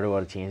it sort of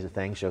would have changed the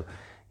thing. So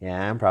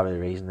yeah, I'm probably the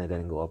reason they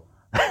didn't go up.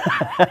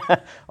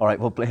 All right,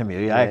 well, blame you.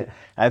 Yeah.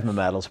 I have my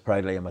medals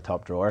proudly in my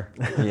top drawer,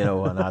 you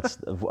know, and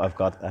I've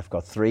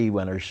got 3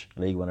 winners,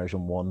 league winners,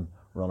 and 1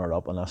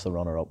 runner-up, and that's the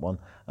runner-up one,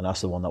 and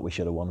that's the one that we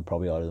should have won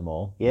probably out of them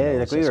all. Yeah,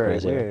 it's we were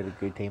crazy. a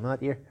good team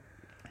that year.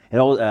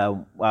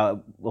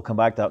 We'll come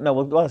back to that. No,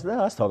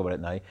 let's talk about it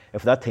now.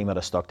 If that team had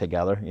have stuck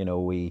together,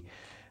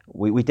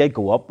 we did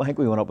go up. I think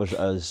we went up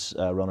as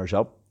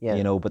runners-up.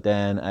 Yeah. But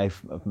then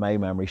if my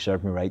memory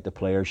serves me right, the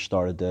players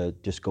started to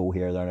just go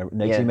here, there.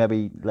 Niggsy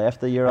maybe left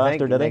the year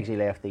after, did he? Niggsy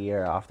left the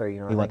year after. He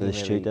went to the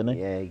Institute, didn't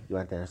he? Yeah, he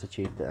went to the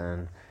Institute,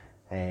 and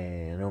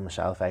I know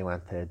myself, I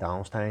went to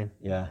Donalstown.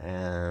 Yeah.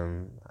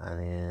 And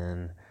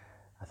then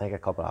I think a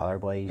couple of other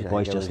boys. The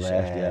boys just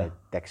left,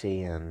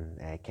 Dixie and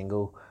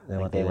Kingo. They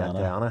went to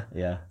Anna.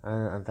 Yeah.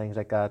 And things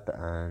like that.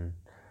 And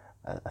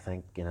I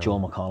think,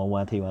 Joel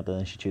McConnell he went to the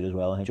Institute as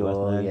well, I think.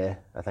 Joel, yeah.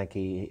 I think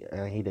he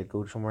did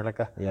go somewhere like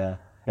that. Yeah.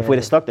 If we'd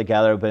have stuck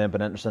together, it would have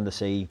been interesting to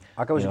see.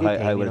 It was a good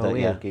team,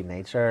 we yeah. had good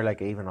nights there,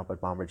 like even up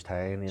at Bombridge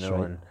Town,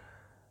 right.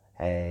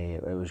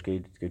 and it was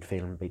good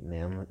feeling beating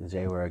them, because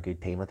they were a good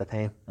team at the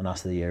time. And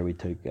that's the year we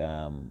took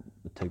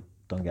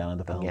Dungannon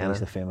to penalties,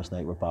 the famous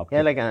night where Bob.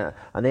 Yeah,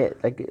 and they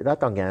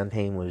that Dungannon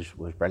team was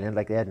brilliant.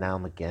 Like they had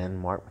Niall McGinn,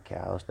 Mark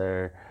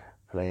McAllister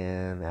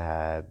playing,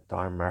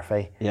 Darren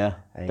Murphy. Yeah,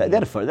 they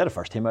had a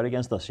first team out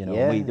against us.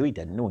 Yeah. We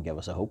didn't. No one gave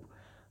us a hope.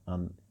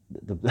 And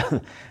do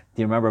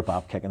you remember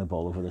Bob kicking the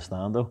ball over the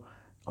stand though?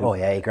 Oh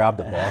yeah, he grabbed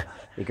the ball.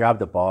 He grabbed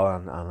the ball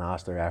and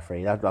asked the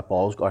referee that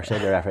ball's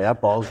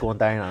going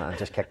down, and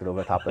just kicked it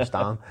over the top of the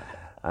stand.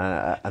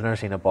 I've never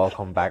seen a ball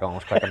come back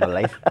almost quick in my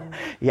life.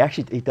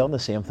 He done the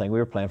same thing. We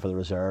were playing for the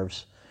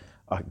reserves.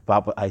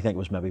 Bob, I think it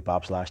was maybe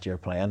Bob's last year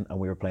playing, and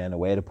we were playing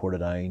away to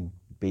Portadown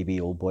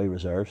BB Old Boy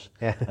reserves.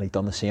 Yeah. And he'd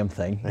done the same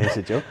thing. It's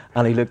a joke.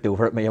 And he looked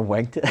over at me and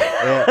winked.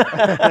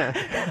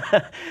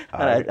 Yeah.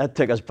 And that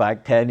took us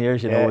back 10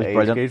 years. It was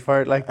brilliant. He's good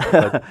for it.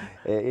 But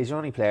he's the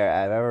only player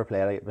I've ever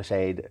played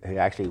beside who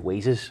actually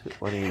wheezes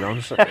when he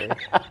runs.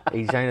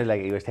 He sounded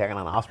like he was taking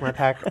an asthma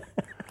attack.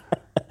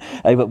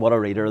 Hey, but what a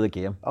reader of the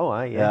game. Oh,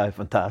 yeah.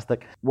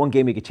 Fantastic. One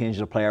game you could change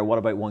as a player. What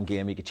about one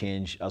game you could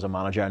change as a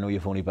manager? I know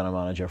you've only been a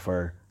manager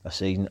for a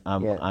season.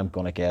 I'm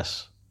going to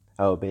guess.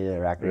 Oh, it would be the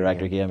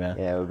Rackery game, yeah.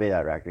 Yeah, it would be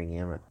that Rackery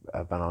game.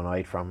 I've been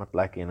annoyed from it,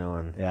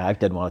 and yeah, I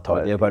didn't want to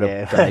talk to you about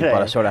it tonight,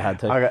 but I sort of had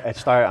to.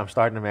 I'm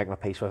starting to make my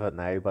peace with it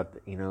now, but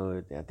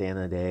at the end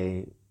of the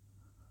day,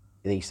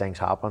 these things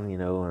happen,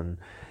 and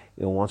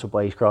once a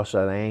boys cross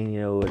the line,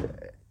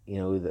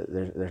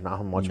 there's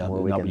nothing much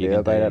more we can do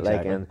about it.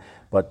 Exactly.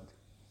 But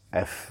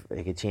if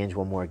I could change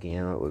one more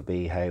game, it would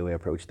be how we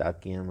approach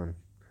that game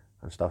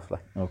and stuff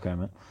like. Okay,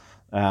 man.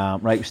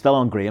 Right, still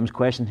on Graham's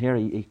question here.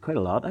 He quite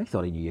a lot. I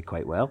thought he knew you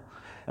quite well.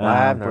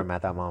 I've never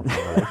met that man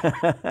before in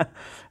my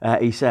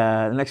life. He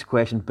said, the next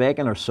question,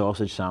 bacon or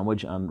sausage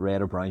sandwich and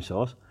red or brown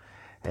sauce?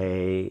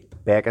 A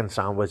bacon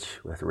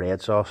sandwich with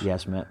red sauce.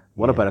 Yes, mate.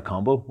 What about a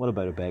combo? What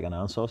about a bacon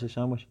and sausage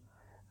sandwich?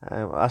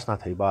 That's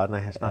not too bad now.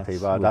 It's not too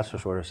bad. That's the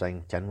sort of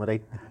thing Jen would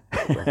eat,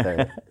 with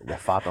the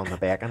fat on the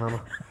bacon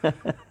on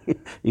it.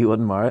 You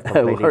wouldn't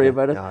worry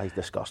about it? No, he's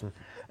disgusting.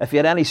 If you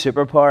had any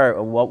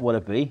superpower, what would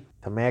it be?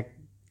 To make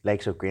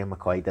likes of Graham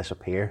McCoy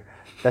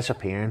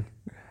disappearing.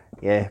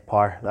 Yeah,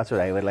 power. That's what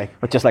I would like.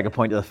 But just like a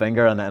point of the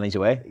finger and he's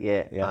away?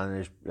 Yeah. And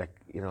there's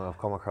I've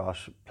come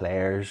across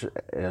players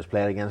who's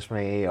played against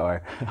me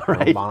or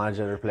right. managers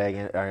that are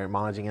playing or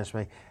managing against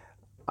me,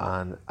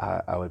 and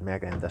I would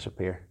make them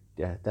disappear.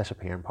 Yeah,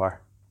 disappearing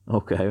power.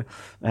 Okay.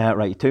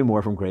 Right, two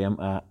more from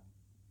Graham.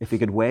 If you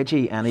could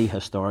wedgie any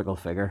historical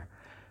figure,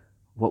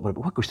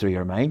 what goes through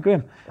your mind,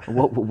 Graham?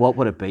 What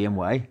would it be and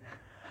why?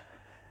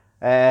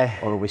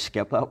 Or will we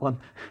skip that one?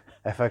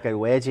 If I could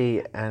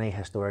wedgie any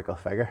historical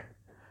figure.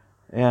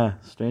 Yeah,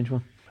 strange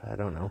one. I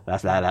don't know.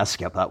 Let's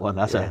skip that one.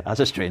 That's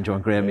a strange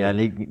one, Graham. Yeah,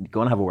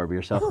 go and have a word with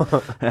yourself.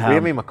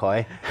 Grahamie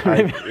McCoy.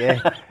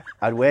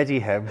 I'd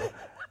wedgie him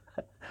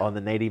on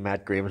the night he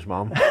met Graham's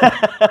mum.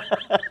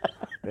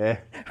 Yeah.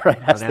 Right.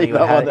 And then he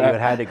would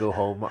have to go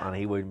home, and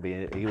he wouldn't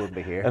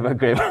be here. About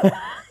Graham.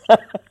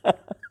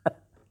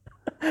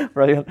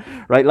 Brilliant.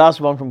 Right, last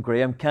one from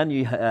Graham. Can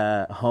you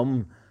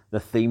hum the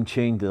theme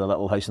tune to the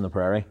Little House on the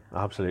Prairie?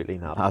 Absolutely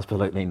not.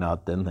 Absolutely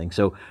not. Didn't think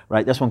so.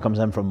 Right, this one comes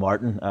in from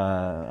Martin.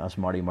 That's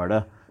Marty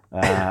Murda.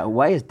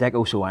 Why is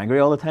Dicko so angry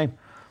all the time?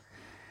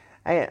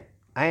 I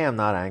am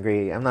not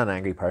angry. I'm not an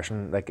angry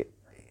person. Like,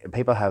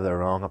 people have the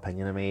wrong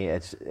opinion of me.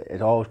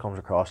 It always comes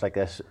across like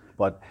this,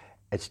 but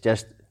it's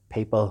just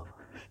people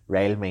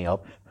rile me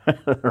up.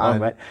 Wrong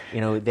way.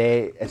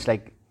 It's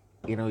like,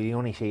 you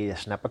only see the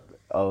snippet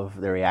of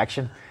the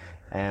reaction,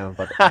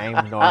 but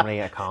I'm normally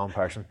a calm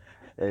person.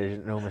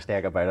 There's no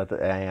mistake about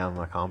it. I am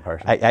a calm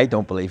person. I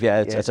don't believe you.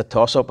 It's a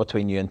toss-up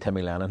between you and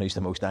Timmy Lennon, who's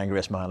the most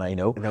angriest man I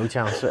know. No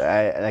chance.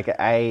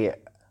 I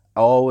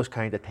always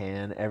count to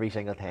 10 every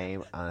single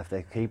time, and if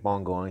they keep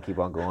on going,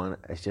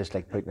 it's just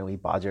like putting a wee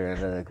badger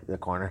into the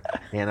corner.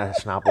 Then I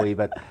snap a wee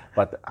bit,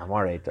 but I'm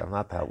all right. I'm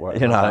not that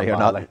worried. You're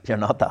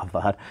not that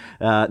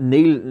bad.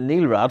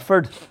 Neil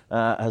Radford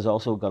has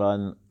also got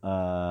on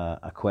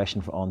a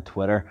question on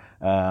Twitter.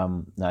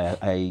 Now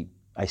I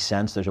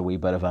sense there's a wee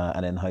bit of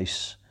an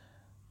in-house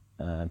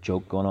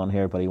joke going on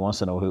here, but he wants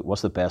to know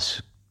what's the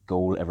best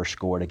goal ever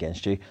scored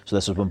against you. So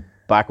this is when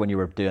back when you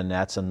were doing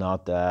nets and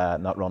not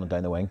running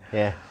down the wing.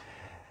 Yeah.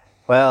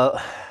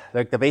 Well,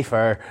 look, to be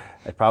fair,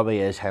 it probably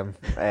is him.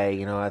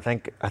 You know, I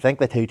think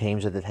the two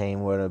teams at the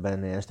time would have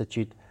been the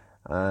Institute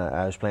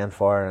I was playing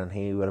for, and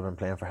he would have been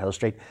playing for Hill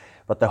Street.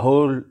 But the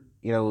whole,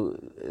 you know,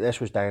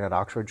 this was down at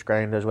Oxford's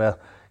ground as well,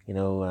 you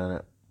know,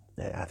 and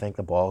I think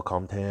the ball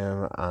come to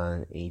him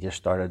and he just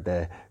started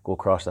to go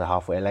across the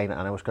halfway line,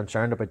 and I was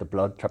concerned about the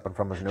blood dripping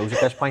from his nose at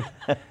this point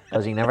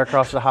because he never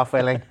crossed the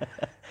halfway line,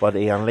 but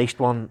he unleashed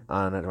one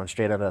and it went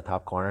straight into the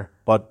top corner.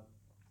 But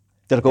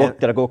did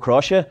it go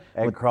across you?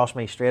 It crossed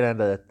me straight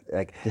into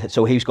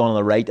So he was going on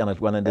the right and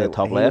it went into the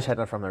top he left? was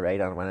hitting it from the right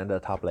and it went into the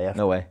top left.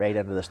 No way. Right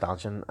into the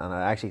stanchion, and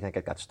I actually think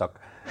it got stuck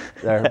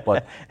there.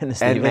 But in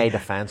my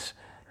defence,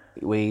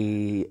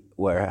 we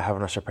were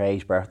having a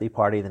surprise birthday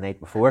party the night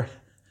before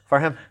for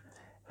him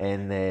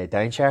in the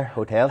Downshire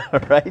Hotel.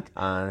 Right.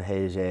 And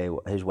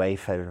his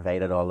wife had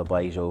invited all the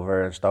boys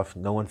over and stuff,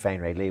 knowing fine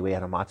rightly we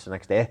had a match the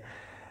next day.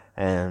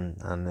 And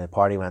the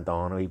party went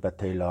on a wee bit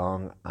too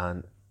long,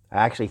 and I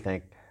actually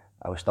think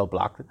I was still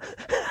blocked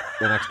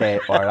the next day,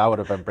 or that would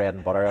have been bread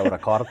and butter. I would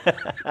have caught it,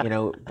 you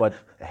know. But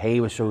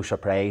he was so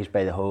surprised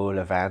by the whole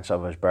events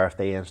of his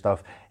birthday and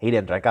stuff. He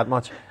didn't drink that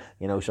much,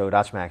 you know. So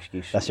that's my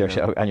excuse. That's your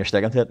show, and you're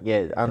sticking to it.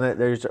 Yeah, and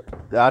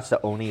that's the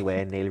only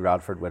way Neil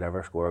Radford would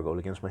ever score a goal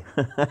against me.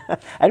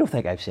 I don't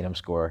think I've seen him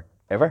score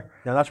ever.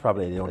 No, that's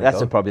probably the only.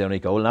 That's probably the only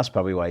goal, and that's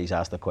probably why he's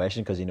asked the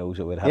question, because he knows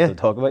what we'd have to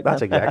talk about.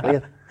 That's exactly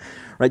it.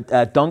 Right,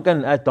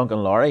 Duncan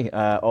Laurie,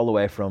 all the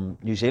way from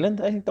New Zealand,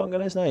 I think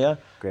Duncan is now, yeah.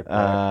 Great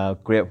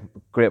player.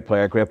 Great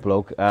player, great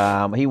bloke.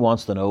 He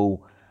wants to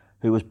know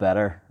who was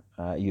better,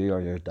 you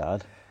or your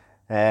dad?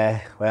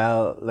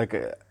 Well, look,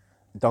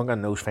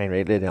 Duncan knows fine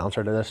rightly the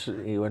answer to this.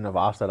 He wouldn't have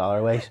asked it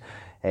otherwise.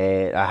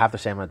 I have to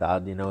say my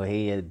dad, you know,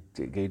 he had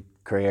a good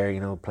career,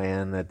 you know,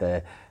 playing at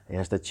the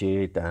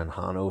Institute and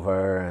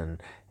Hanover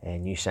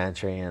and New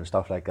Century and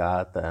stuff like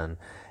that. And,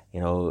 you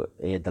know,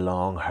 he had the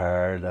long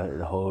hair,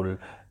 the whole...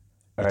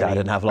 Your dad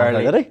didn't have long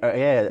hair, did he?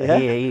 Yeah.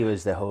 He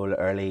was the whole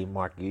early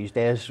Mark Hughes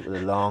days with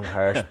the long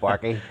hair,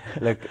 sparky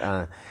look.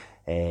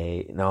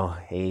 No,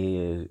 he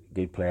is a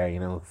good player, you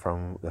know,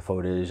 from the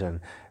photos, and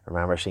I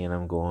remember seeing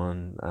him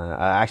going.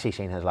 I actually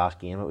seen his last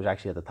game. It was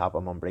actually at the top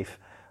of Munbrief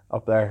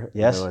up there.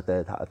 Yes. You know, at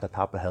the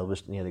top of the hill,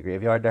 was near the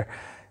graveyard there.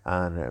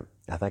 And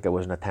I think it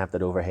was an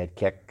attempted overhead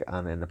kick,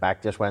 and then the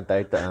back just went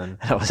out, and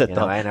you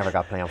know, I never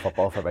got playing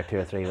football for about 2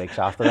 or 3 weeks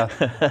after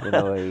that.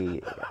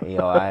 You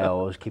know, I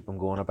always keep him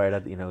going about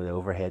it. You know, the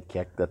overhead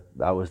kick,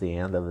 that was the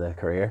end of the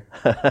career.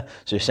 So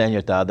you're saying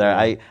your dad there.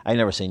 I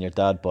never seen your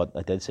dad, but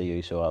I did see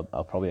you, so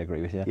I'll probably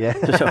agree with you. Yeah.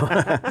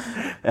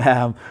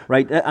 So,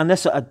 right, and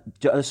this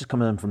is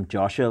coming in from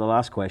Joshua. The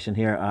last question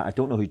here. I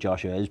don't know who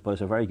Joshua is, but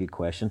it's a very good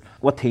question.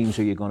 What teams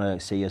are you going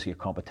to see as your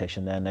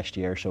competition then next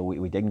year? So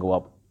we didn't go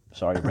up.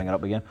 Sorry to bring it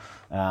up again,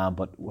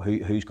 but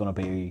who's going to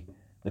be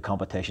the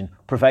competition,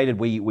 provided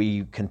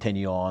we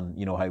continue on,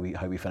 you know, how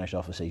we finish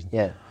off the season?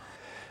 Yeah.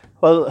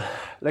 Well,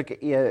 look,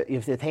 yeah,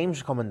 if the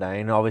team's coming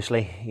down,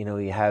 obviously, you know,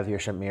 you have your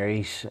St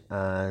Mary's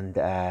and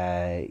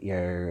I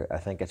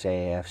think it's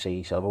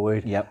AFC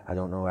Silverwood. Yep. I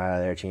don't know whether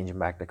they're changing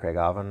back to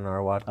Craigavon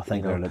or what. I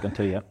think they're looking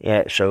to, yeah.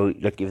 Yeah, so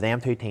look, if them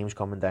two teams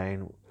coming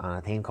down, and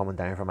a team coming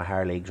down from a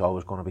higher league is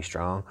always going to be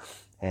strong.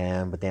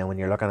 But then when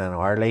you're looking at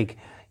our league,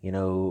 you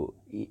know,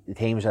 the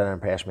teams that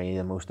impressed me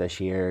the most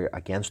this year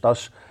against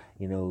us,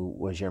 you know,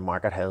 was your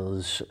Market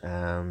Hills,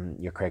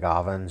 your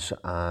Craigavons,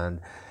 and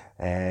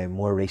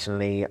more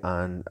recently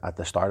and at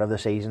the start of the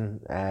season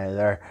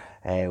there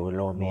with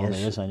Lower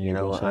Maze, you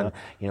know, and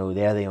you know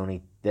they're the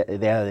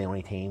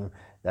only team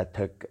that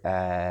took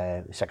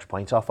 6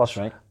 points off us,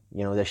 right?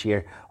 You know, this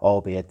year,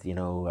 albeit, you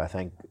know, I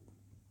think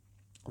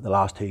the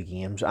last 2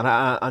 games,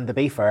 and to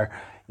be fair,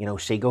 you know,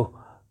 Seago.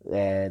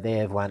 They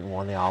have went and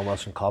won the Al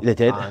Wilson Cup. They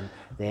did. And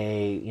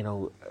they, you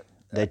know,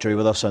 they drew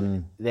with us,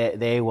 and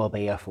they will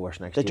be a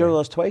force next year. They drew with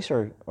us twice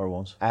or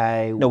once?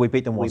 No, we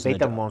beat them once. We beat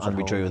them once, and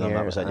we drew with them.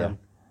 That was it. Yeah.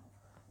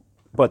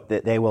 But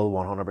they will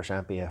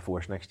 100% be a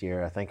force next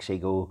year. I think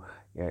Seago,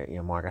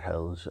 your Market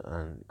Hills,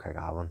 and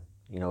Craigavon.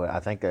 You know,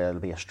 I think it'll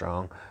be a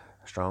strong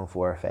 4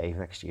 or 5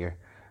 next year.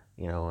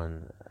 You know,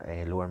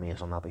 and Lower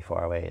Maze will not be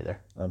far away either.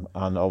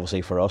 And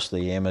obviously for us,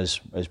 the aim is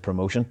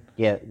promotion.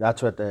 Yeah,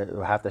 that's what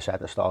we'll have to set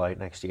the stall out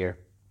next year.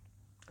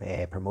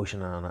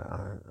 Promotion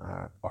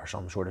or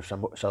some sort of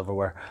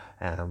silverware.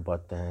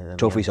 But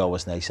trophy's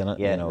always nice, isn't it?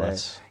 Yeah,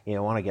 you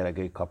know, I want to get a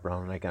good cup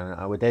run. Like,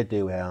 and we did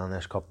do well in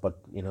this cup, but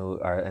you know,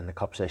 or in the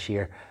cups this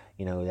year,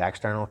 you know, the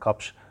external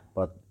cups.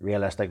 But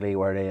realistically,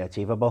 were they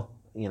achievable?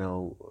 You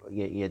know,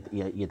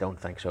 you don't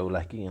think so,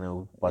 like, you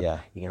know, but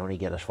you can only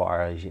get as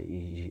far as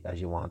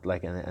you want,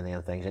 like, in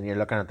them things. And you're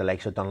looking at the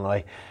likes of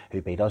Dunloy,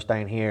 who beat us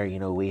down here. You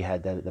know, we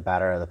had the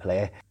better of the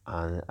play,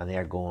 and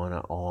they're going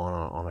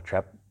on a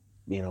trip,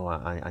 you know,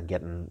 and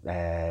getting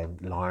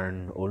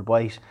Larne Old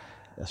Boys.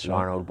 That's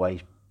Larne right. Old Boys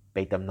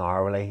beat them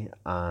narrowly,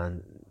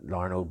 and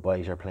Larne Old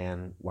Boys are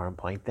playing Warren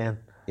Point then.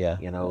 Yeah.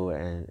 You know,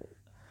 and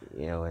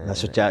You know,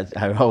 that's what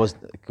I always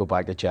go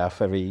back to Jeff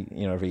every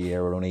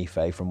year. We're only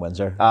 5 from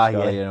Windsor.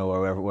 Yeah. You know,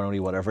 or we're only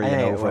whatever.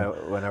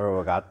 Whenever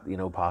we got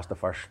past the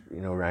first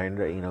round,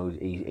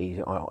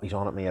 he's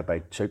on at me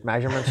about suit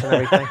measurements and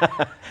everything.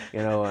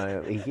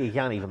 He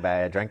can't even buy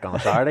a drink on a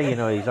Saturday.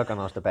 He's looking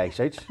us to buy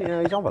suits.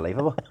 He's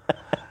unbelievable.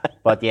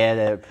 But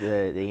yeah,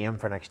 the aim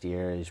for next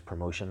year is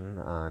promotion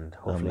and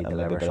hopefully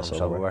deliver some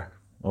silverware.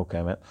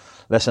 Okay, mate.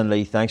 Listen,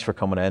 Lee, thanks for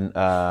coming in.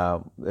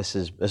 This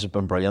has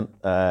been brilliant.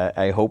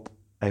 I hope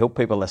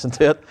people listen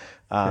to it,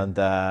 and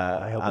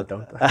I hope they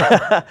don't.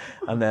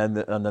 and then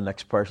the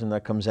next person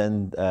that comes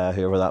in,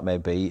 whoever that may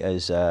be,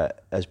 has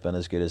been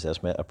as good as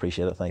this, mate. I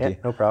appreciate it. Thank you.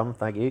 No problem.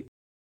 Thank you.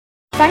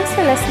 Thanks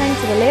for listening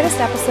to the latest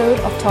episode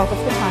of Talk of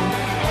the Town.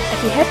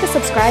 If you hit the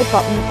subscribe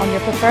button on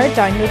your preferred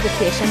download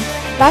location,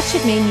 that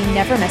should mean you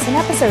never miss an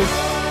episode.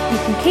 You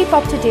can keep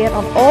up to date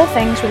on all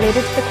things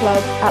related to the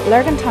club at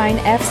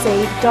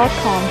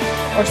lurgantownfc.com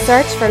or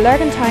search for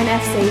Lurgan Town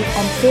FC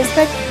on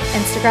Facebook,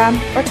 Instagram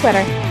or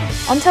Twitter.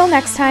 Until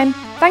next time,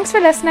 thanks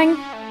for listening.